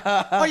 I'm like,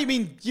 oh, you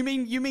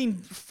mean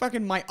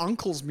fucking my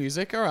uncle's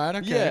music? All right,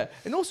 okay. Yeah.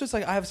 And also it's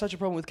like I have such a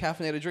problem with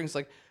caffeinated drinks.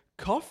 Like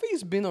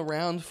coffee's been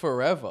around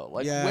forever.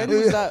 Like Yeah. when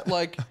was that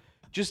like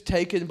just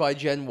taken by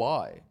Gen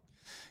Y?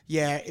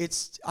 Yeah,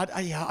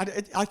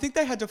 I think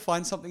they had to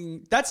find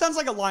something. That sounds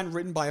like a line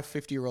written by a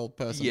 50-year-old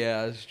person.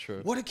 Yeah, that's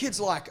true. What are kids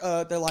like?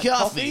 They're like Coffee.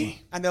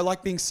 coffee, and they're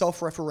like being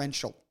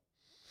self-referential.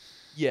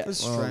 Yeah.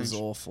 It's Oh, it was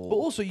strange. awful. But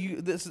also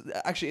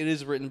it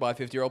is written by a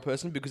 50-year-old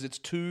person because it's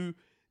too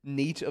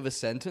neat of a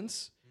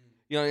sentence.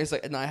 You know, it's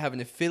like, and I have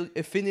an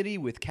affinity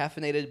with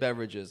caffeinated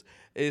beverages.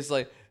 It's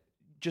like,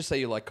 just say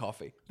you like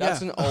coffee.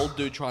 That's Yeah. an old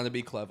dude trying to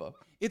be clever.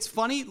 It's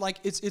funny, like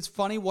it's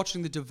funny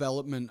watching the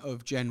development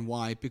of Gen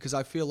Y because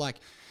I feel like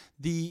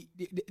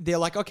they're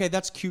like, okay,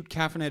 that's cute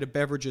caffeinated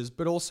beverages,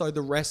 but also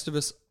the rest of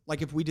us,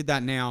 like if we did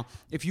that now,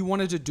 if you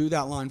wanted to do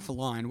that line for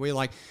line, we're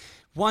like,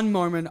 One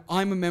moment,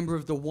 I'm a member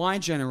of the Y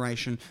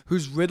generation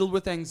who's riddled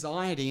with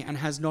anxiety and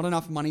has not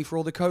enough money for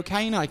all the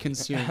cocaine I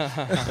consume.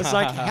 It's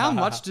like, how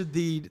much did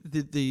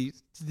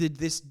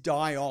this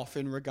die off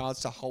in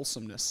regards to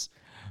wholesomeness?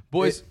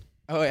 Boys,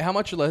 how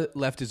much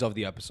left is of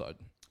the episode?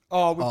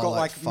 Oh, we've got like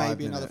like 5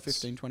 maybe another minutes.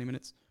 15, 20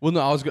 minutes. Well,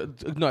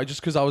 no,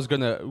 just because I was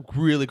gonna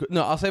really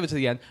no, I'll save it to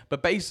the end.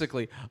 But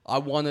basically, I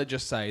want to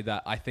just say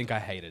that I think I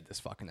hated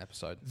this fucking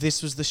episode.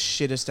 This was the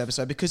shittest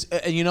episode because,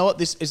 and you know what?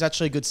 This is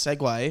actually a good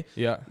segue.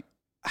 Yeah.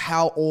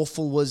 How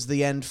awful was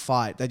the end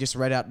fight? They just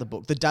read out the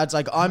book. The dad's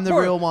like, I'm the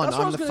Bro, real one. that's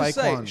what I I'm was the gonna fake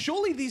say. one.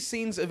 Surely these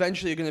scenes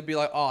eventually are going to be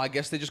like, oh, I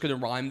guess they're just going to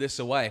rhyme this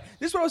away.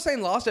 This is what I was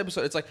saying last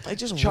episode. It's like, They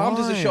just Charmed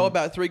is a show rhyme.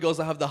 about 3 girls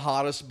that have the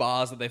hardest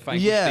bars that they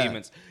find Yeah. with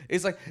demons.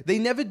 It's like, they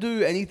never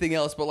do anything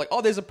else but like,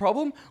 oh, there's a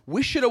problem?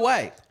 Wish it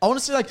away. I want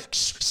to see like,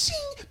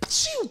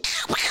 Dude,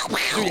 how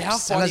funny.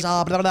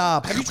 Salazar, blah, blah,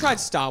 blah. Have you tried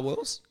Star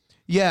Wars?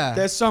 Yeah.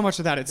 There's so much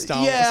of that in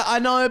Star Yeah, Wars. I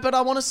know, but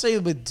I want to see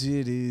it with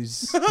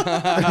ditties.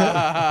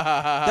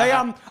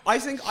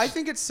 I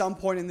think at some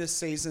point in this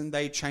season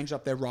they change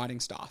up their writing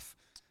staff.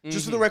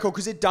 Just for the record,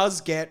 because it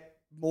does get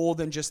more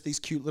than just these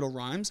cute little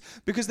rhymes.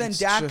 Because then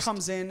dad just-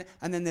 comes in,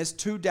 and then there's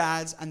 2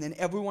 dads, and then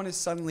everyone is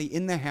suddenly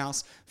in the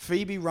house.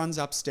 Phoebe runs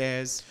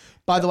upstairs.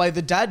 By the way,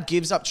 the dad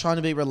gives up trying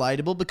to be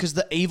relatable because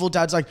the evil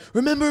dad's like,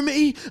 remember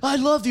me? I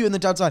love you. And the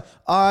dad's like,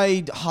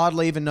 I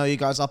hardly even know you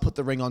guys. I'll put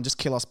the ring on. Just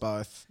kill us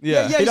both.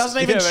 Yeah. He doesn't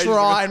even Yeah,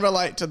 try and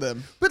relate to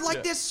them. But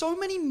like, there's so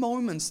many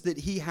moments that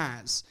he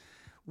has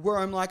where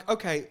I'm like,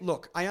 okay,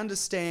 look, I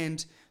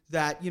understand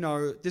that,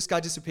 this guy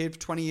disappeared for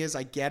 20 years.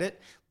 I get it.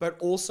 But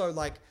also,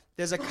 like,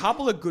 there's a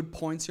couple of good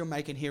points you're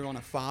making here on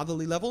a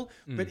fatherly level,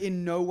 but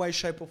in no way,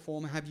 shape, or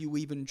form have you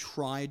even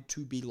tried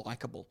to be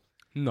likable.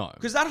 No.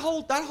 Because that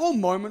whole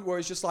moment where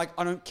he's just like,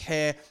 I don't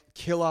care,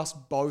 kill us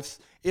both,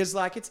 is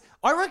like,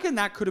 I reckon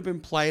that could have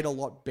been played a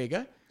lot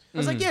bigger. I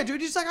was like, yeah,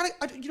 dude, he's like,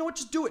 you know what,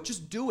 just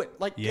do it.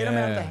 Like, get him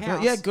out of the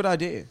house. Yeah, good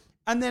idea.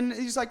 And then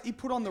he's like, he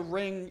put on the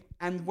ring,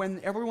 and when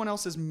everyone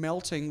else is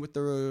melting with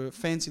the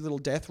fancy little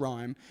death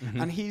rhyme,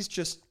 and he's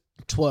just,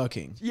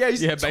 Twerking.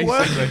 he's Yeah,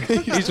 twerking.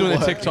 basically. He's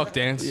doing a TikTok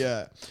dance.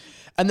 Yeah.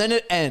 And then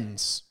it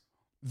ends.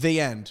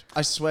 The end.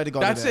 I swear to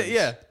God. That's it, ends.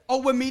 yeah.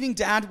 Oh, we're meeting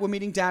dad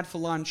for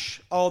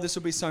lunch. Oh, this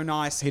will be so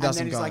nice. And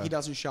doesn't then he's go. like, he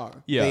doesn't show.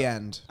 Yeah. The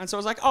end. And so I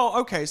was like,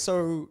 oh, okay,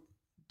 so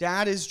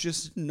dad is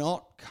just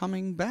not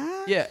coming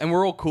back? Yeah, and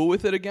we're all cool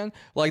with it again.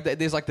 Like,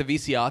 there's like the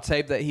VCR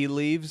tape that he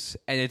leaves,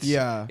 and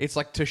it's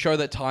like to show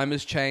that time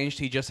has changed.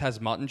 He just has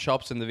mutton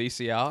chops in the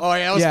VCR. Oh,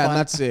 yeah, that was Yeah, fun. and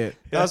that's it.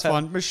 That was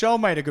fun. Michelle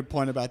made a good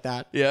point about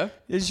that. Yeah,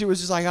 And she was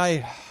just like, I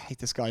hate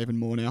this guy even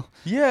more now.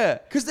 yeah.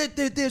 Because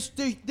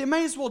they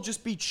may as well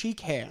just be cheek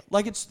hair.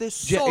 Like, they're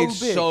so It's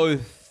big. so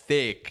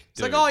thick.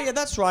 It's like, oh, yeah,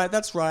 that's right.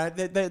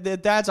 Their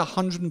dad's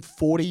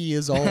 140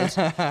 years old.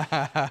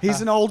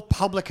 He's an old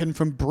publican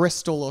from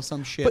Bristol or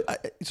some shit.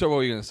 So what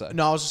were you gonna say?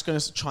 No, I was just going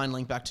to try and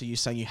link back to you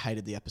saying you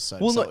hated the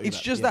episode. Well, Is no, that what you it's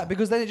meant? just Yeah. that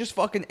because then it just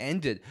fucking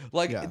ended.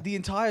 Like Yeah. the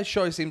entire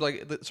show seemed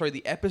like,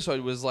 the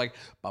episode was like,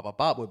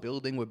 we're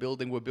building,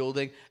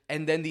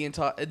 and then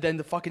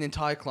the fucking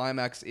entire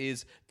climax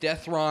is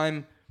death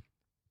rhyme.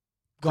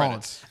 Gone.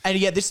 Credits. And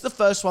yeah, this is the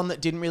first one that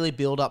didn't really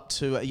build up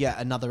to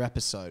another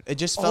episode. It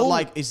just felt Oh.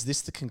 like, is this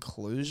the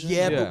conclusion?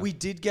 yeah, Yeah. but we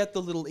did get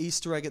the little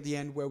Easter egg at the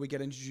end where we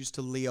get introduced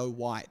to Leo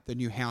White, the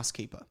new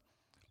housekeeper.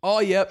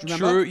 Oh, yep,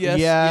 remember? true. Yes,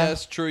 Yeah.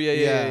 yes, true.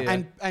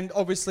 Yeah. And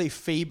obviously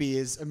Phoebe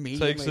is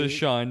immediately Takes a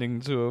shining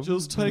to him.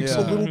 just takes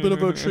Yeah. a little bit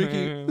of a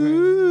tricky.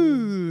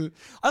 Ooh.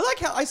 I like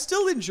how I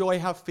still enjoy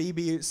how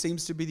Phoebe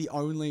seems to be the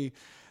only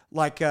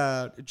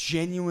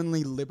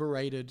genuinely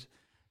liberated,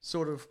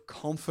 sort of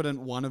confident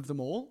one of them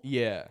all.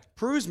 Yeah,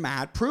 Prue's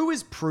mad. Prue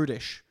is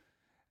prudish,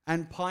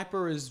 and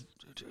Piper is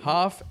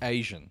half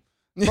Asian.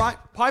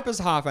 Piper's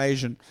half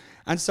Asian,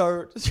 and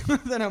so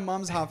then her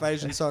mum's half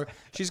Asian, so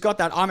she's got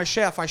that I'm a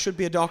chef, I should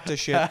be a doctor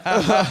shit. But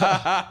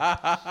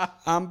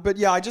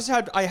yeah,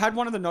 I had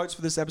one of the notes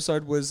for this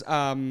episode was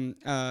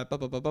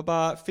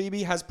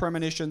Phoebe has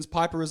premonitions,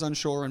 Piper is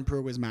unsure, and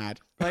Prue is mad.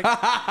 Like,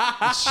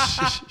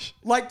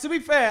 like, to be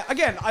fair,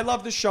 again, I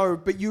love the show,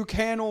 but you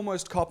can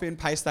almost copy and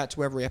paste that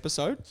to every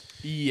episode.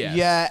 Yes.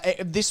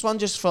 Yeah, this one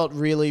just felt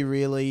really,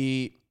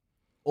 really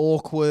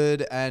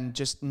awkward and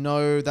just they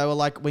were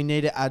like, we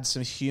need to add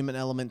some human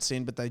elements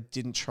in, but they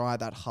didn't try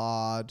that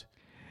hard.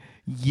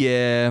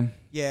 Yeah.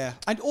 Yeah.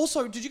 And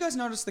also, did you guys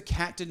notice the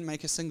cat didn't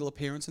make a single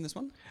appearance in this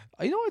one?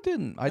 You know, I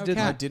didn't. I didn't.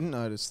 I cat. didn't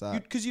notice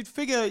that. Because you'd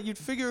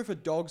figure if a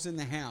dog's in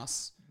the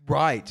house,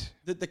 Right.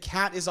 that the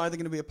cat is either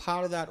going to be a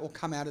part of that or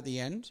come out at the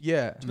end.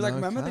 Yeah. To be like, No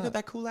remember they cat. got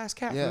that cool ass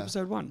cat Yeah. from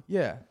episode 1,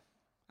 Yeah.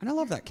 and I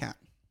love that cat.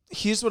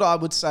 Here's what I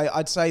would say.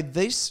 I'd say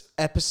this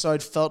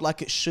episode felt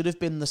like it should have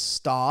been the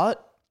start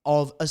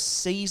of a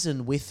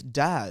season with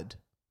Dad.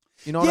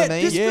 You know what I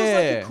mean? this feels like Yeah.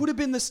 it could have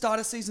been the start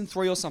of season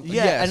 3 or something.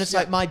 Yeah, Yes. and it's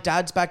like, my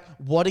dad's back.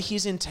 What are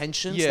his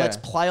intentions? Yeah. Let's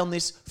play on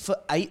this for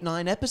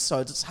 8-9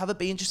 episodes. Let's have it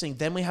be interesting.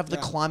 Then we have the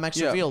climax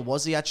Yeah. reveal.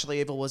 Was he actually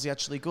evil? Was he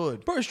actually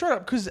good? Bro, straight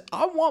up, because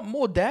I want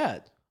more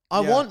Dad. I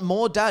Yeah. want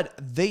more Dad.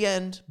 The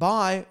end.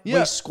 Bye.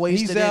 We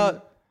squeezed He's it out.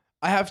 in.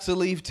 I have to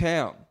leave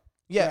town.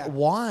 Yeah, Yeah.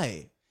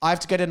 why? I have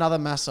to get another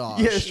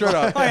massage. Yeah, straight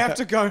up. I have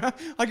to go.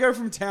 I go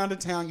from town to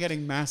town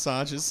getting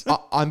massages.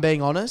 I'm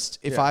being honest.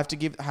 If Yeah. I have to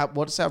give,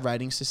 what's our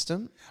rating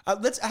system? How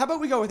about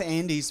we go with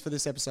Andy's for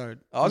this episode?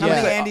 I was How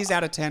gonna many say- Andy's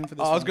out of 10 for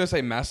this? I was one? going to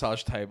say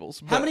massage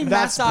tables. How many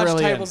That's massage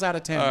brilliant. tables out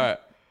of 10? All right.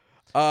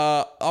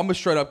 I'm going to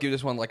straight up give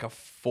this one like a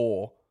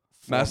 4.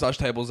 Massage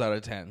tables out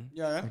of 10.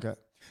 Yeah. Okay.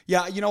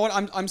 Yeah. You know what?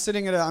 I'm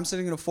sitting at a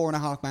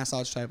 4.5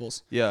 massage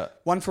tables. Yeah.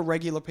 One for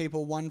regular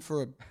people. One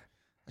for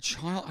a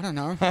child. I don't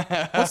know.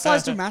 What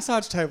size do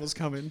massage tables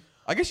come in?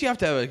 I guess you have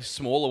to have a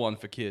smaller one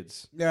for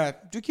kids. Yeah.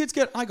 Do kids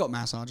get? I got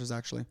massages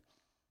actually.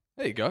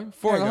 There you go. There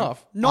 4.5. you go.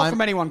 Not I'm-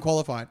 from anyone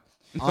qualified.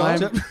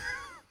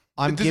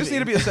 I'm Does this need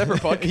to be a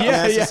separate podcast?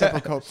 Yeah, it's a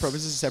separate this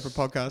is a separate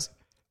podcast.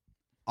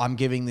 I'm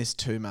giving this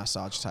 2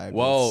 massage tables.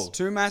 Whoa.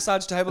 2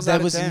 massage tables There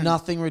out of was 10.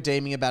 nothing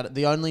redeeming about it.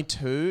 The only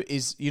 2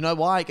 is, you know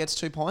why it gets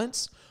 2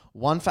 points?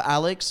 One for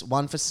Alex,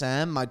 one for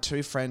Sam, my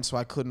 2 friends who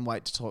I couldn't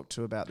wait to talk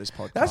to about this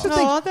podcast. That's the Aw,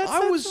 thing. that's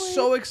I so was sweet.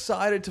 so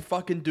excited to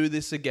fucking do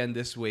this again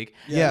this week.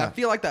 Yeah. And I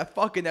feel like that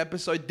fucking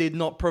episode did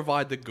not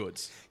provide the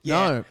goods.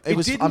 No, It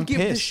was. didn't I'm give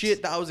the pissed.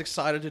 shit that I was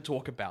excited to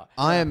talk about.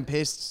 I am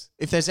pissed.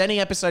 If there's any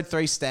episode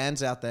 3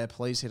 stands out there,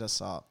 please hit us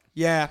up.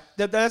 Yeah,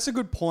 that's a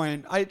good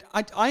point. I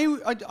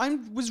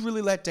was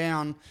really let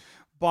down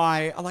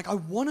by I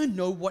want to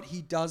know what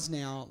he does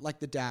now, like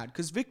the dad,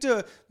 because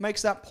Victor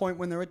makes that point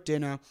when they're at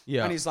dinner,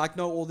 Yeah. and he's like,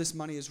 "No, all this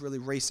money is really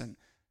recent."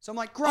 So I'm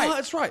like, "Great, Oh,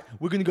 that's right.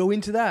 We're going to go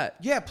into that.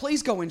 yeah,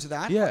 please go into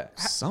that." Yeah.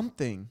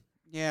 Something.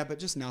 Yeah, but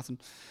just nothing.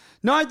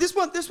 No, this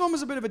one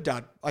was a bit of a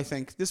dud. I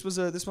think this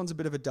one's a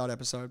bit of a dud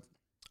episode.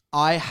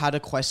 I had a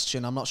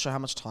question. I'm not sure how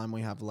much time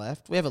we have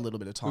left. We have a little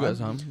bit of time. We got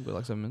time. We got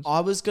like 7 minutes. I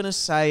was gonna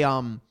say,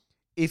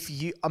 if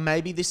you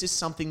maybe this is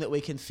something that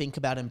we can think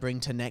about and bring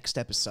to next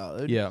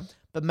episode. Yeah.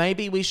 But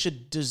maybe we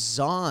should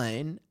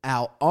design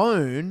our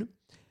own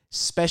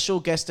special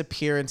guest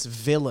appearance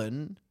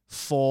villain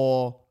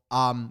for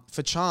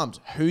Charmed.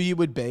 Who you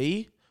would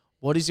be?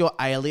 What is your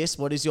alias?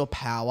 What is your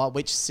power?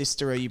 Which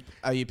sister are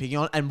you picking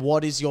on? And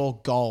what is your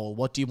goal?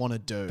 What do you want to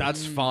do?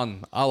 That's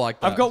fun. I like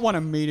that. I've got one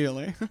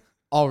immediately.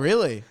 Oh,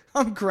 really?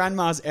 I'm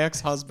Grandma's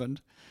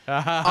ex-husband. Okay.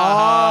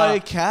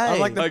 I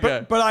like the,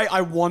 Okay. but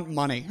I want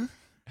money.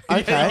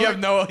 Okay. You have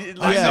no.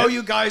 I Yeah. know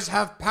you guys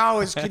have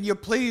powers. Can you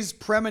please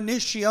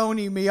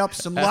premonitione me up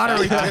some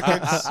lottery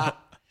tickets?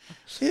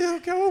 Yeah,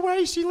 go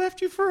away. She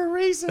left you for a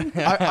reason.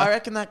 I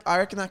reckon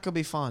that could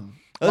be fun.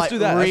 Let's do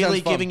that. That Really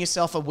sounds fun. giving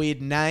yourself a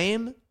weird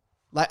name,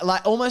 like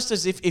almost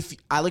as if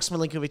Alex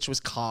Milinkovic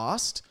was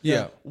cast.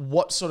 Yeah.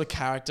 What sort of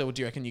character would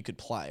you reckon you could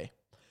play?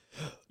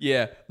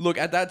 Yeah. Look,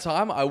 at that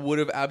time, I would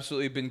have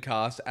absolutely been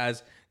cast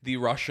as the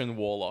Russian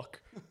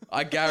warlock.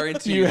 I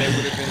guarantee you they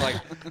would have been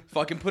like,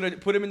 fucking put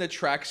him in the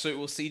tracksuit,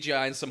 we'll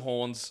CGI in some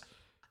horns.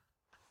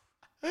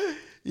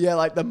 Yeah,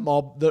 like the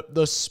mob,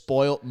 the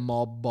spoilt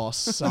mob boss.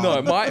 Son.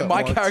 No,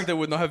 my character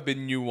would not have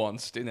been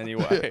nuanced in any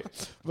way.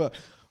 But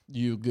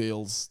you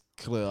girls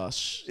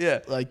crush. Yeah.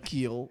 like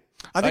kill.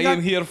 I I think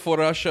am here for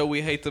Russia,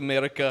 we hate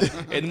America,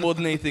 and more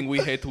than anything, we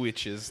hate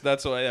witches.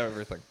 That's why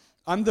everything.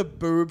 I'm the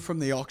boob from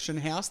the auction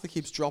house that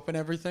keeps dropping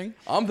everything.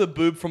 I'm the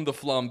boob from the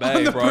flambe,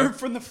 I'm the bro. boob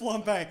from the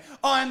flambe.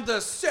 I'm the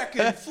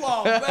second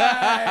flambe.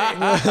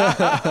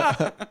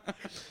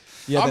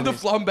 Yeah, I'm there the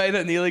flambe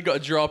that nearly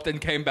got dropped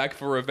and came back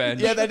for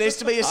revenge. Yeah, there needs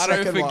to be a I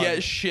second don't forget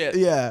one. shit.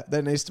 Yeah,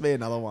 there needs to be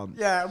another one.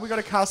 Yeah, we got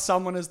to cast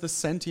someone as the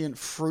sentient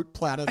fruit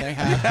platter they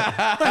have.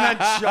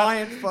 that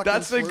giant fucking.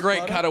 That's a fruit great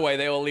platter. cutaway.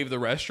 They all leave the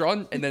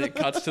restaurant, and then it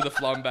cuts to the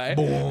flambe,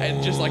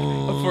 and just like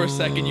for a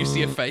second, you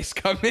see a face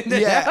come in.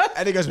 Yeah,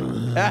 and it goes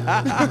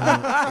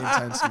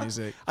intense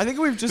music. I think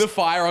we've The just.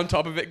 fire on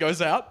top of it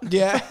goes out.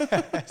 Yeah.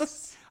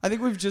 I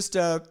think we've just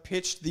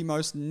pitched the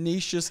most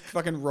nichest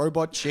fucking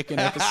robot chicken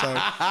episode.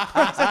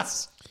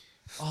 That's-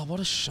 Oh, what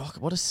a shock!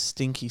 What a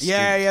stinky.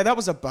 yeah, that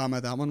was a bummer.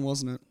 That one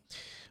wasn't it?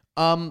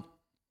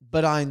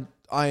 But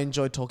I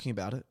enjoyed talking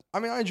about it. I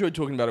mean, I enjoyed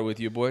talking about it with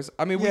you boys.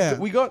 I mean, Yeah.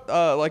 we got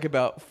like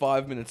about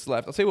 5 minutes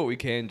left. I'll see what we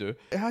can do.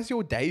 How's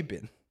your day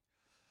been?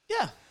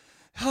 Yeah.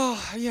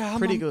 Oh yeah,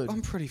 Pretty I'm, good.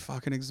 I'm pretty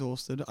fucking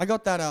exhausted. I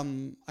got that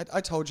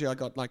I told you I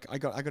got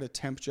a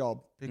temp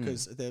job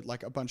because they're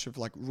like a bunch of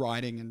like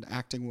writing and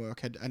acting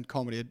work and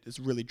comedy is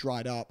really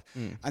dried up.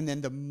 And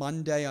then the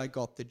Monday I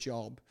got the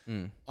job,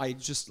 I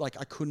just like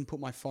I couldn't put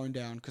my phone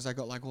down because I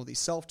got like all these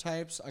self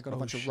tapes. I got a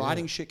bunch of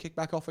writing shit kicked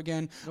back off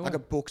again. I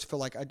got booked for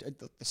like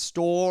the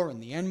store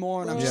and the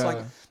Enmore, and I'm just Yeah.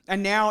 like,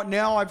 and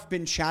now I've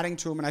been chatting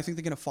to them and I think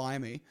they're gonna fire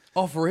me.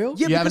 Oh, for real?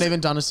 Yeah, You haven't because- even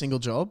done a single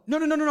job. No.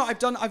 I've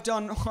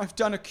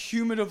done a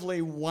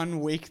cumulatively 1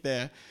 week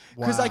there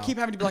because I Wow. keep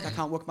having to be like, I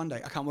can't work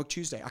Monday, I can't work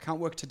Tuesday, I can't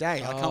work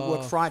today, I can't work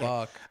Oh, Friday,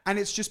 fuck. and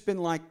it's just been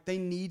like they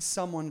need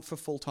someone for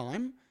full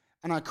time,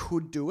 and I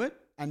could do it,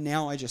 and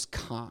now I just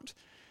can't.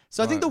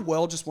 So I think the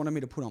world just wanted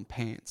me to put on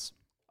pants.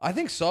 I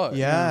think so.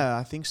 Yeah,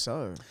 I think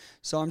so.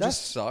 So I'm That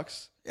just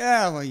sucks.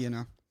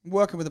 well,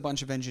 working with a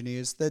bunch of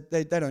engineers,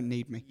 they don't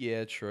need me.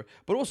 Yeah, true.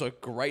 But also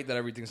great that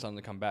everything's starting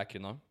to come back, you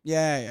know?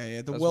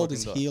 Yeah. The That's world fucking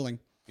is dope. healing,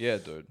 Yeah,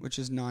 dude. which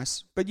is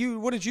nice. But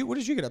what did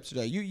you get up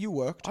today? You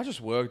worked. I just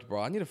worked,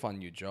 bro. I need to find a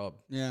new job.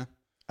 Yeah.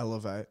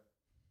 Elevate.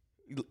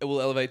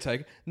 will Elevate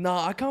take?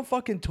 Nah, I can't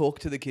fucking talk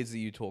to the kids that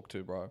you talk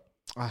to, bro.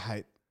 I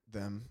hate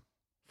them.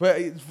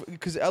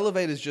 Because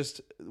Elevate is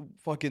just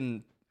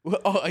fucking.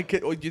 Oh, do you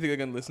think they're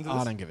gonna listen to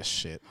this? I don't give a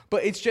shit.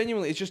 But it's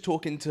just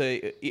talking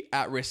to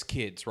at-risk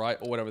kids, right,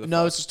 or whatever.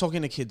 No, it's just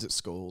talking to kids at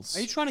schools.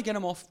 Are you trying to get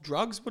them off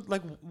drugs? What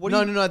like what?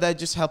 No. They're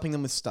just helping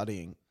them with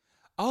studying.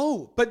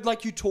 Oh, but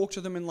like you talk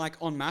to them in like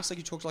en masse, like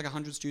you talk to like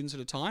 100 students at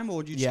a time,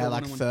 or do you? Just Yeah, go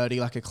like one-on-one? 30,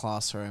 like a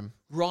classroom.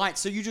 Right.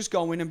 So you just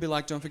go in and be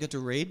like, don't forget to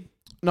read.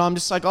 No, I'm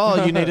just like,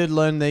 oh, you need to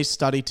learn these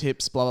study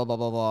tips, blah, blah,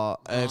 blah, blah,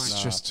 blah.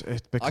 It's just,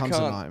 it becomes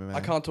a nightmare. Man. I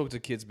can't talk to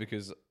kids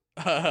because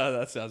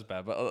that sounds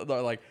bad, but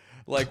no, like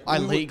I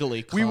we were-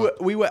 legally we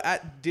can't. were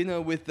at dinner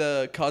with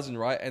the cousin,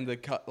 right, and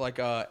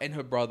and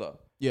her brother.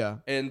 Yeah.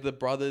 And the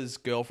brother's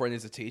girlfriend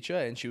is a teacher,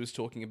 and she was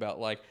talking about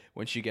like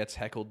when she gets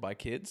heckled by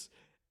kids,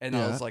 and I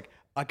Yeah. was like,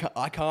 I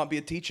can't be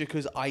a teacher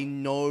because I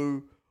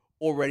know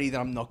already that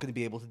I'm not going to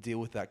be able to deal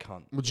with that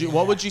cunt.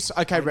 What would you say?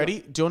 Okay, ready?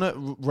 Do you want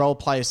to role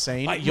play a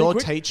scene? Real You're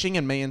quick. teaching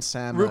and me and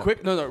Sam. Real are-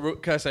 quick,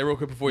 can I say real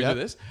quick before we Yep. do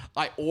this?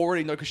 I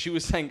already know because she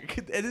was saying,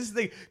 and this is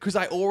the thing, because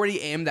I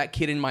already am that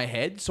kid in my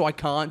head, so I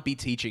can't be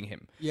teaching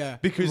him. Yeah.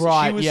 Because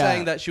Right, she was yeah.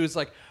 saying that she was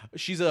like,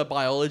 she's a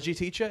biology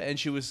teacher, and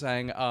she was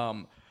saying,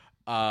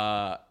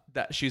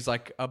 that she's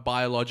like a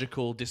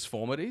biological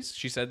deformities.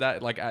 She said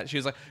that she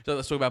was like, so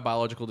let's talk about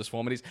biological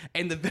deformities.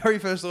 And the very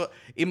first thought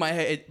in my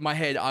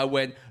head, I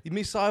went,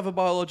 Miss, I have a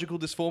biological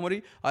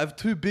deformity. I have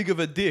too big of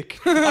a dick.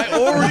 I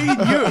already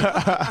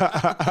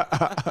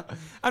knew.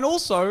 And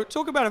also,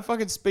 talk about a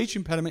fucking speech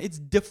impediment. It's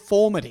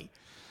deformity.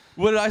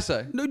 What did I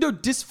say? No,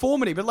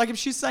 disformity. But like if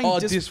she's saying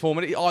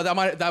Disformity. Oh, that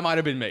might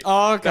have been me.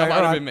 Oh, okay. That might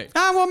have alright. been me.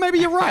 Ah, well, maybe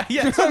you're right.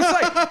 Yeah, that's what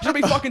I'm saying. You should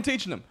be fucking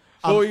teaching them.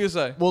 What were you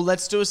say? Well,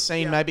 let's do a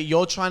scene. Maybe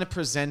you're trying to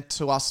present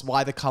to us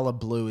why the color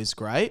blue is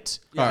great,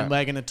 Yeah. and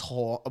we're gonna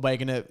talk.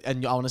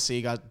 And I want to see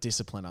you guys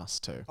discipline us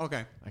too.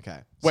 Okay. Okay.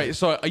 Wait,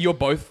 so are you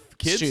both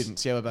kids?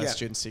 Students. Yeah, we're both Yeah.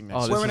 students sitting Oh,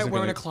 next. this to We're in isn't a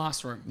gonna-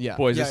 classroom. Yeah.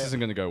 Boys, Yeah, this yeah. isn't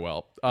going to go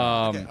well.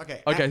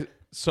 okay. Okay,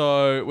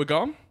 so we're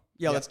gone?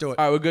 Yeah, let's do it.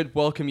 All right, we're good.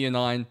 Welcome, Year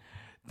 9.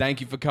 Thank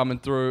you for coming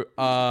through.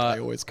 They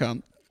always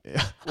come.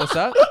 What's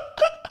that?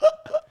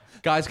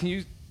 Guys, can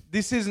you...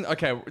 This isn't...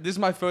 Okay, this is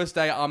my first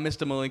day. I'm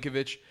Mr.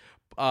 Milinkovic.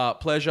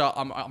 Pleasure.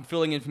 I'm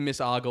filling in for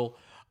Miss Argle.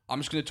 I'm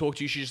just going to talk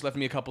to you. She just left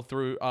me a couple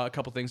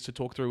things to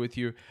talk through with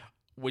you.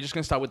 We're just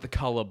going to start with the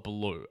color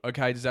blue.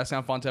 Okay, does that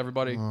sound fun to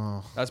everybody?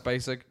 That's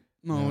basic.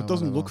 No, it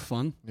doesn't look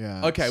fun.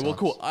 Yeah. Okay, well, sucks.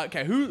 cool.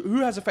 Okay, who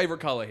has a favorite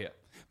color here?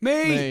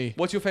 Me. Me.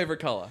 What's your favorite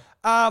color?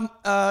 Oh,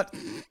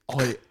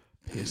 yeah.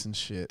 Piss and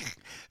shit.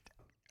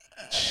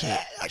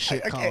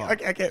 Shit color.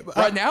 Okay.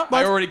 Right now,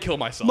 I already killed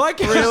myself. my-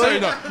 Just so you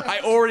know, I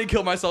already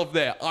killed myself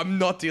there. I'm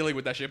not dealing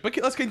with that shit. But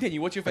let's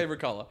continue. What's your favorite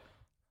color?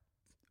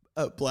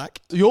 Black.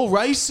 You're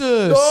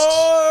racist.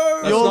 No.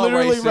 That's You're not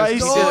literally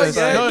racist.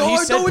 racist. No, he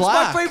said it's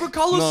black. my favorite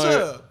color,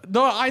 sir.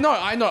 No, I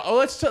know. Oh,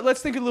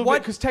 let's think a little What?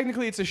 bit because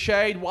technically it's a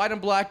shade, white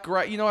and black,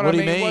 gray. You know what What I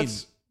do you mean? mean?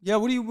 Yeah,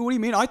 what do you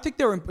mean? I think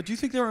they're. Do you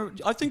think they're?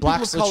 I think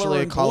Black's people of color are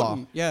literally a colour.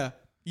 important. Yeah.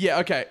 Yeah,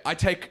 okay. I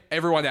take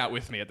everyone out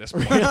with me at this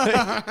point.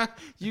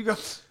 You go.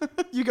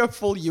 You go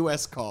full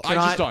US cop. I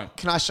just don't.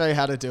 Can I show you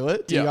how to do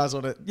it? Do Yeah. you guys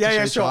want to?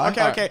 Yeah, sure.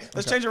 Try? Okay.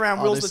 Let's change around.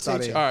 I'll Will's the just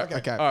study teacher. it. All right.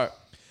 Okay. All right.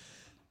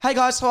 Hey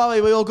guys, how are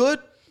we? We all good?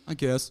 I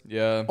guess.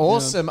 Yeah.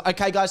 Awesome.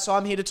 Okay, guys, so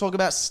I'm here to talk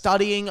about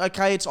studying.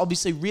 Okay, it's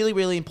obviously really,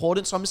 really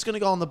important. So I'm just going to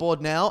go on the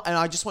board now, and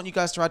I just want you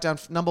guys to write down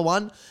number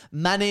 1,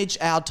 manage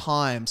our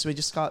time. So we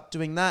just start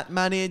doing that.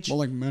 Manage. More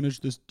like manage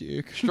this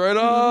dick. Straight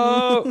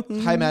up.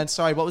 Hey, man,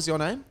 sorry, what was your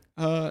name?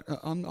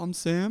 I'm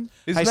Sam.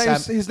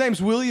 His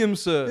name's William,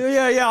 sir.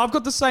 Yeah. I've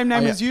got the same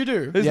name yeah. as you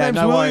do. His name's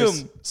no William.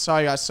 worries.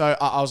 Sorry, guys. So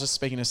I was just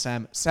speaking to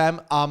Sam. Sam,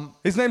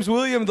 His name's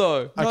William,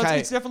 though. No, okay.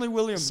 it's definitely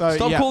William. So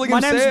Stop yeah. calling My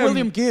him name's Sam.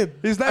 William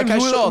Gibb. His name's Okay,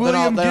 sure. Then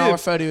William I'll Gibb.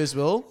 refer to you as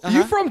Will.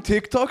 You from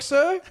TikTok,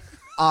 sir?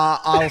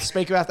 I'll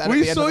speak about that at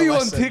We the end saw of the you on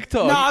lesson.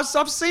 TikTok. No,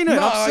 I've seen it.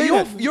 No, I've seen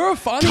it. you're a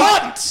funny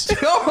Cunt!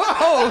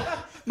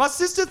 Oh, My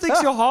sister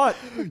thinks you're hot.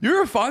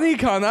 you're a funny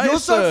cunt, eh, You're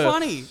so sir?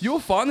 funny. You're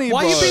funny,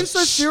 Why bro. are you being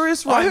so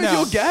serious right I heard now?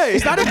 you're gay.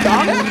 Is that a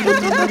gun?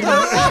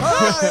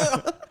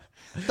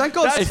 Thank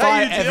God. That's If how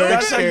I you deal ever with it?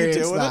 That's how you experienced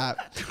deal with it?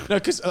 that. No,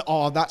 because,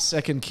 that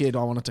second kid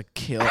I wanted to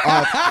kill. Fuck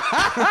it,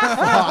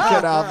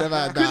 I've never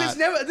had Because that. it's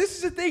never. This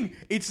is the thing.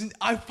 It's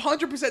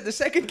 100%. The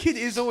second kid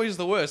is always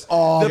the worst.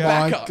 Oh the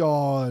my backup.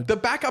 God. The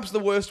backup's the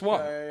worst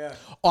one.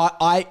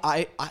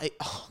 I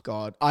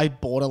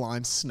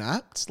borderline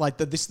snapped. Like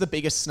this is the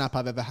biggest snap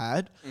I've ever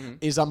had.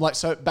 Is I'm like,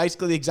 so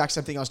basically the exact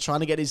same thing. I was trying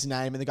to get his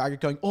name, and the guy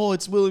kept going, "Oh,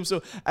 it's William."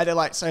 So, and they're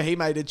like, so he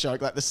made a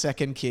joke, like the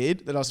second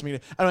kid that I was speaking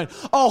to, and I went,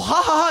 "Oh, ha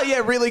ha ha,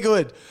 yeah, really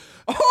good."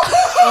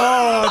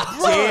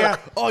 Oh dear.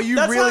 Oh, you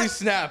That's really like-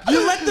 snapped.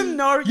 You let them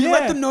know. You Yeah.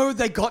 let them know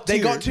they got to They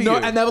you. got to No,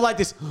 you. and they were like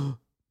this.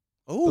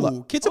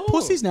 Oh, kids are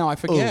pussies now. I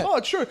forget. Oh,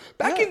 true.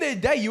 Back in their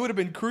day, you would have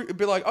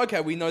been like,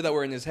 okay, we know that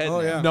we're in his head.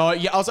 Oh, now. yeah. No,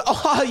 yeah, I was like,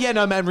 oh yeah,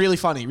 no man, really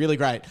funny, really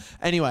great.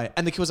 Anyway,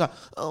 and the kid was like,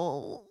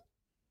 oh,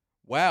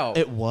 Wow.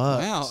 it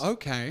worked. Wow.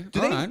 Okay. Do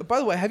they, Alright. by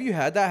the way, have you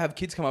had that? Have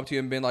kids come up to you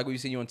and been like, we've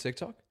seen you on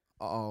TikTok?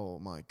 Oh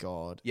my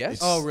God. Yes?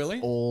 It's Oh, really?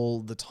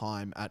 All the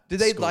time at Did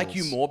they like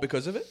you schools. more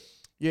because of it?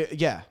 Yeah,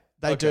 yeah.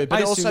 They do, but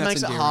I it also assume that's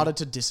makes it endearing. harder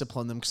to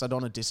discipline them because I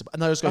don't want to discipline.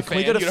 And they just go, A "Can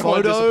we fan. get a You don't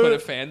want to discipline photo?" a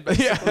fan.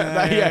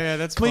 Yeah,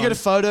 that's Can we get a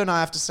fun. photo? And I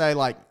have to say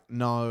like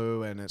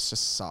no, and it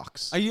just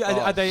sucks. Are you?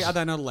 Are they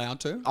not allowed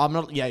to? I'm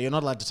not. Yeah, you're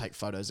not allowed to take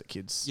photos at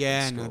kids.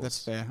 Yeah, in no, schools.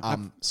 that's fair.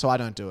 So I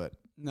don't do it.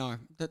 No,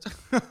 that's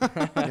You're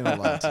not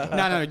allowed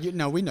to.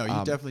 no. We know you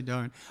definitely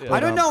don't. I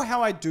don't know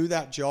how I do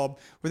that job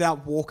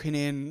without walking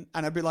in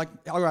and I'd be like,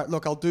 all right,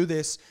 look, I'll do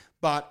this,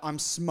 but I'm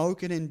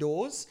smoking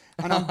indoors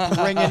and I'm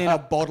bringing in a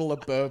bottle of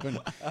bourbon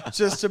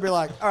just to be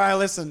like, all right,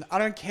 listen, I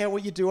don't care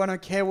what you do, I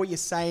don't care what you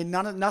say,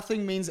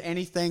 nothing means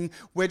anything.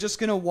 We're just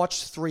gonna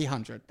watch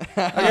 300.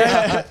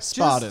 Okay?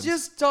 Spartan.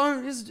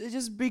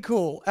 just be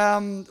cool.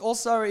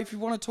 Also, if you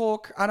want to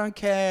talk, I don't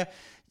care.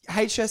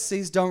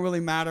 HSCs don't really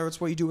matter. It's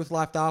what you do with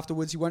life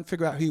afterwards. You won't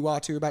figure out who you are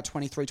till you're about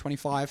 23,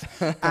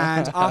 25.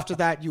 And after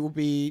that,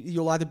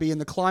 you'll either be in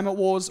the climate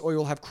wars or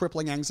you'll have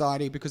crippling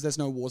anxiety because there's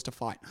no wars to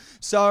fight.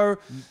 So,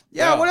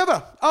 yeah.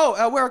 Whatever.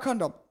 Oh, wear a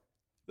condom.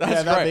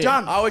 That's that'd great. be-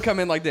 Done. I would come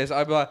in like this.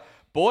 I'd be like,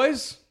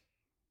 boys,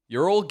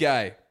 you're all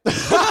gay.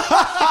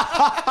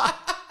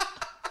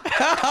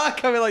 I'd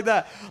come in like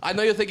that. I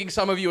know you're thinking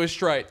some of you are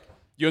straight.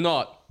 You're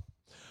not.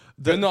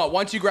 They're not.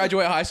 Once you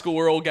graduate high school,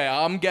 we're all gay.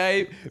 I'm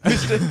gay.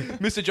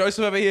 Mr.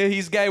 Joseph over here,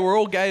 he's gay. We're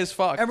all gay as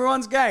fuck.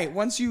 Everyone's gay.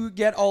 Once you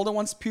get older,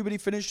 once puberty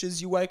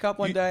finishes, you wake up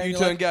one day and You you're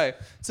turn like, gay.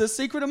 it's a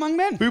secret among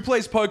men. Who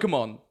plays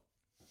Pokemon?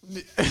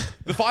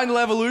 The final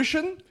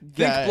evolution? Think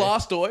Gay.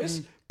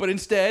 Blastoise, but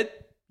instead,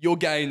 you're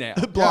gay now.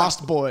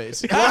 Blast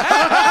boys.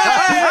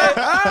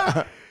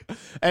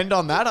 End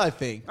on that, I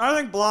think. I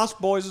think Blast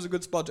Boys is a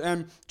good spot to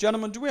end.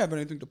 Gentlemen, do we have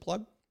anything to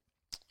plug?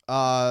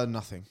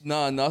 Nothing.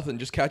 Nah, nothing.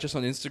 Just catch us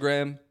on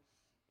Instagram.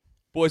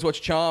 Boys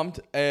Watch Charmed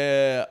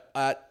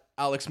at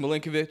Alex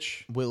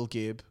Milinkovic. Will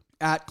Gibb.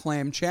 At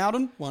Clam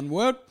Chowden, one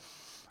word.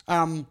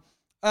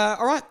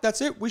 All right,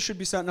 that's it. We should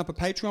be setting up a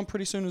Patreon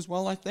pretty soon as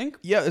well, I think.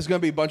 Yeah, there's going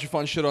to be a bunch of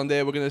fun shit on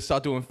there. We're going to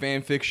start doing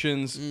fan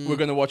fictions. We're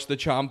going to watch the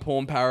Charm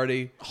porn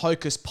parody.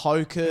 Hocus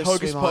Pocus.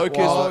 Hocus we might Pocus.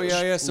 Oh, watch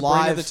yeah. Sabrina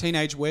live. the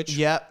Teenage Witch.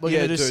 Yeah, we're Yeah,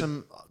 going to do dude.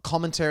 some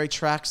commentary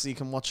tracks that you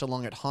can watch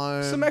along at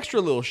home. Some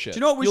extra little shit. Do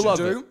you know what we You'll should love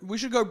do? it. We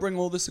should go bring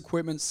all this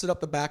equipment, sit up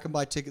the back and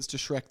buy tickets to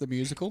Shrek the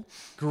Musical.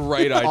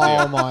 Great idea.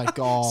 Oh my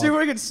God. See if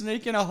we can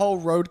sneak in a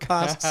whole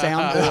roadcast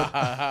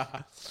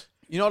soundboard.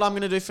 You know what I'm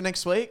going to do for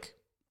next week?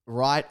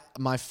 Write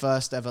my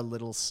first ever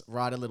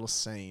write a little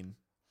scene.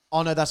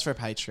 Oh no, that's for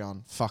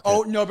Patreon. Fuck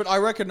Oh it. no, but I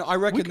reckon We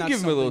that's can give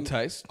him a little something-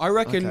 taste. I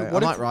reckon Okay, I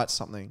what might if write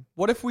something.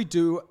 what if we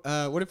do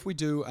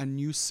a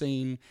new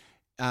scene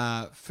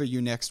for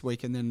you next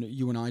week and then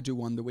you and I do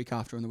one the week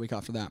after and the week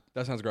after that.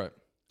 That sounds great.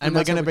 And we're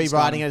that's going how to we be can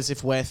start writing it. it as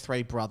if we're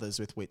three brothers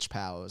with witch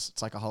powers.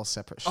 It's like a whole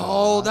separate show.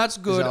 Oh, right? that's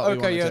Is good. that what we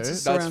Okay, wanna yeah, do? it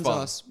surrounds fun.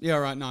 us. Yeah, all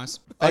right, nice.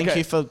 Thank Okay.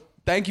 you for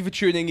Thank you for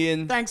tuning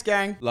in. Thanks,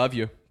 gang. Love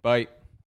you. Bye.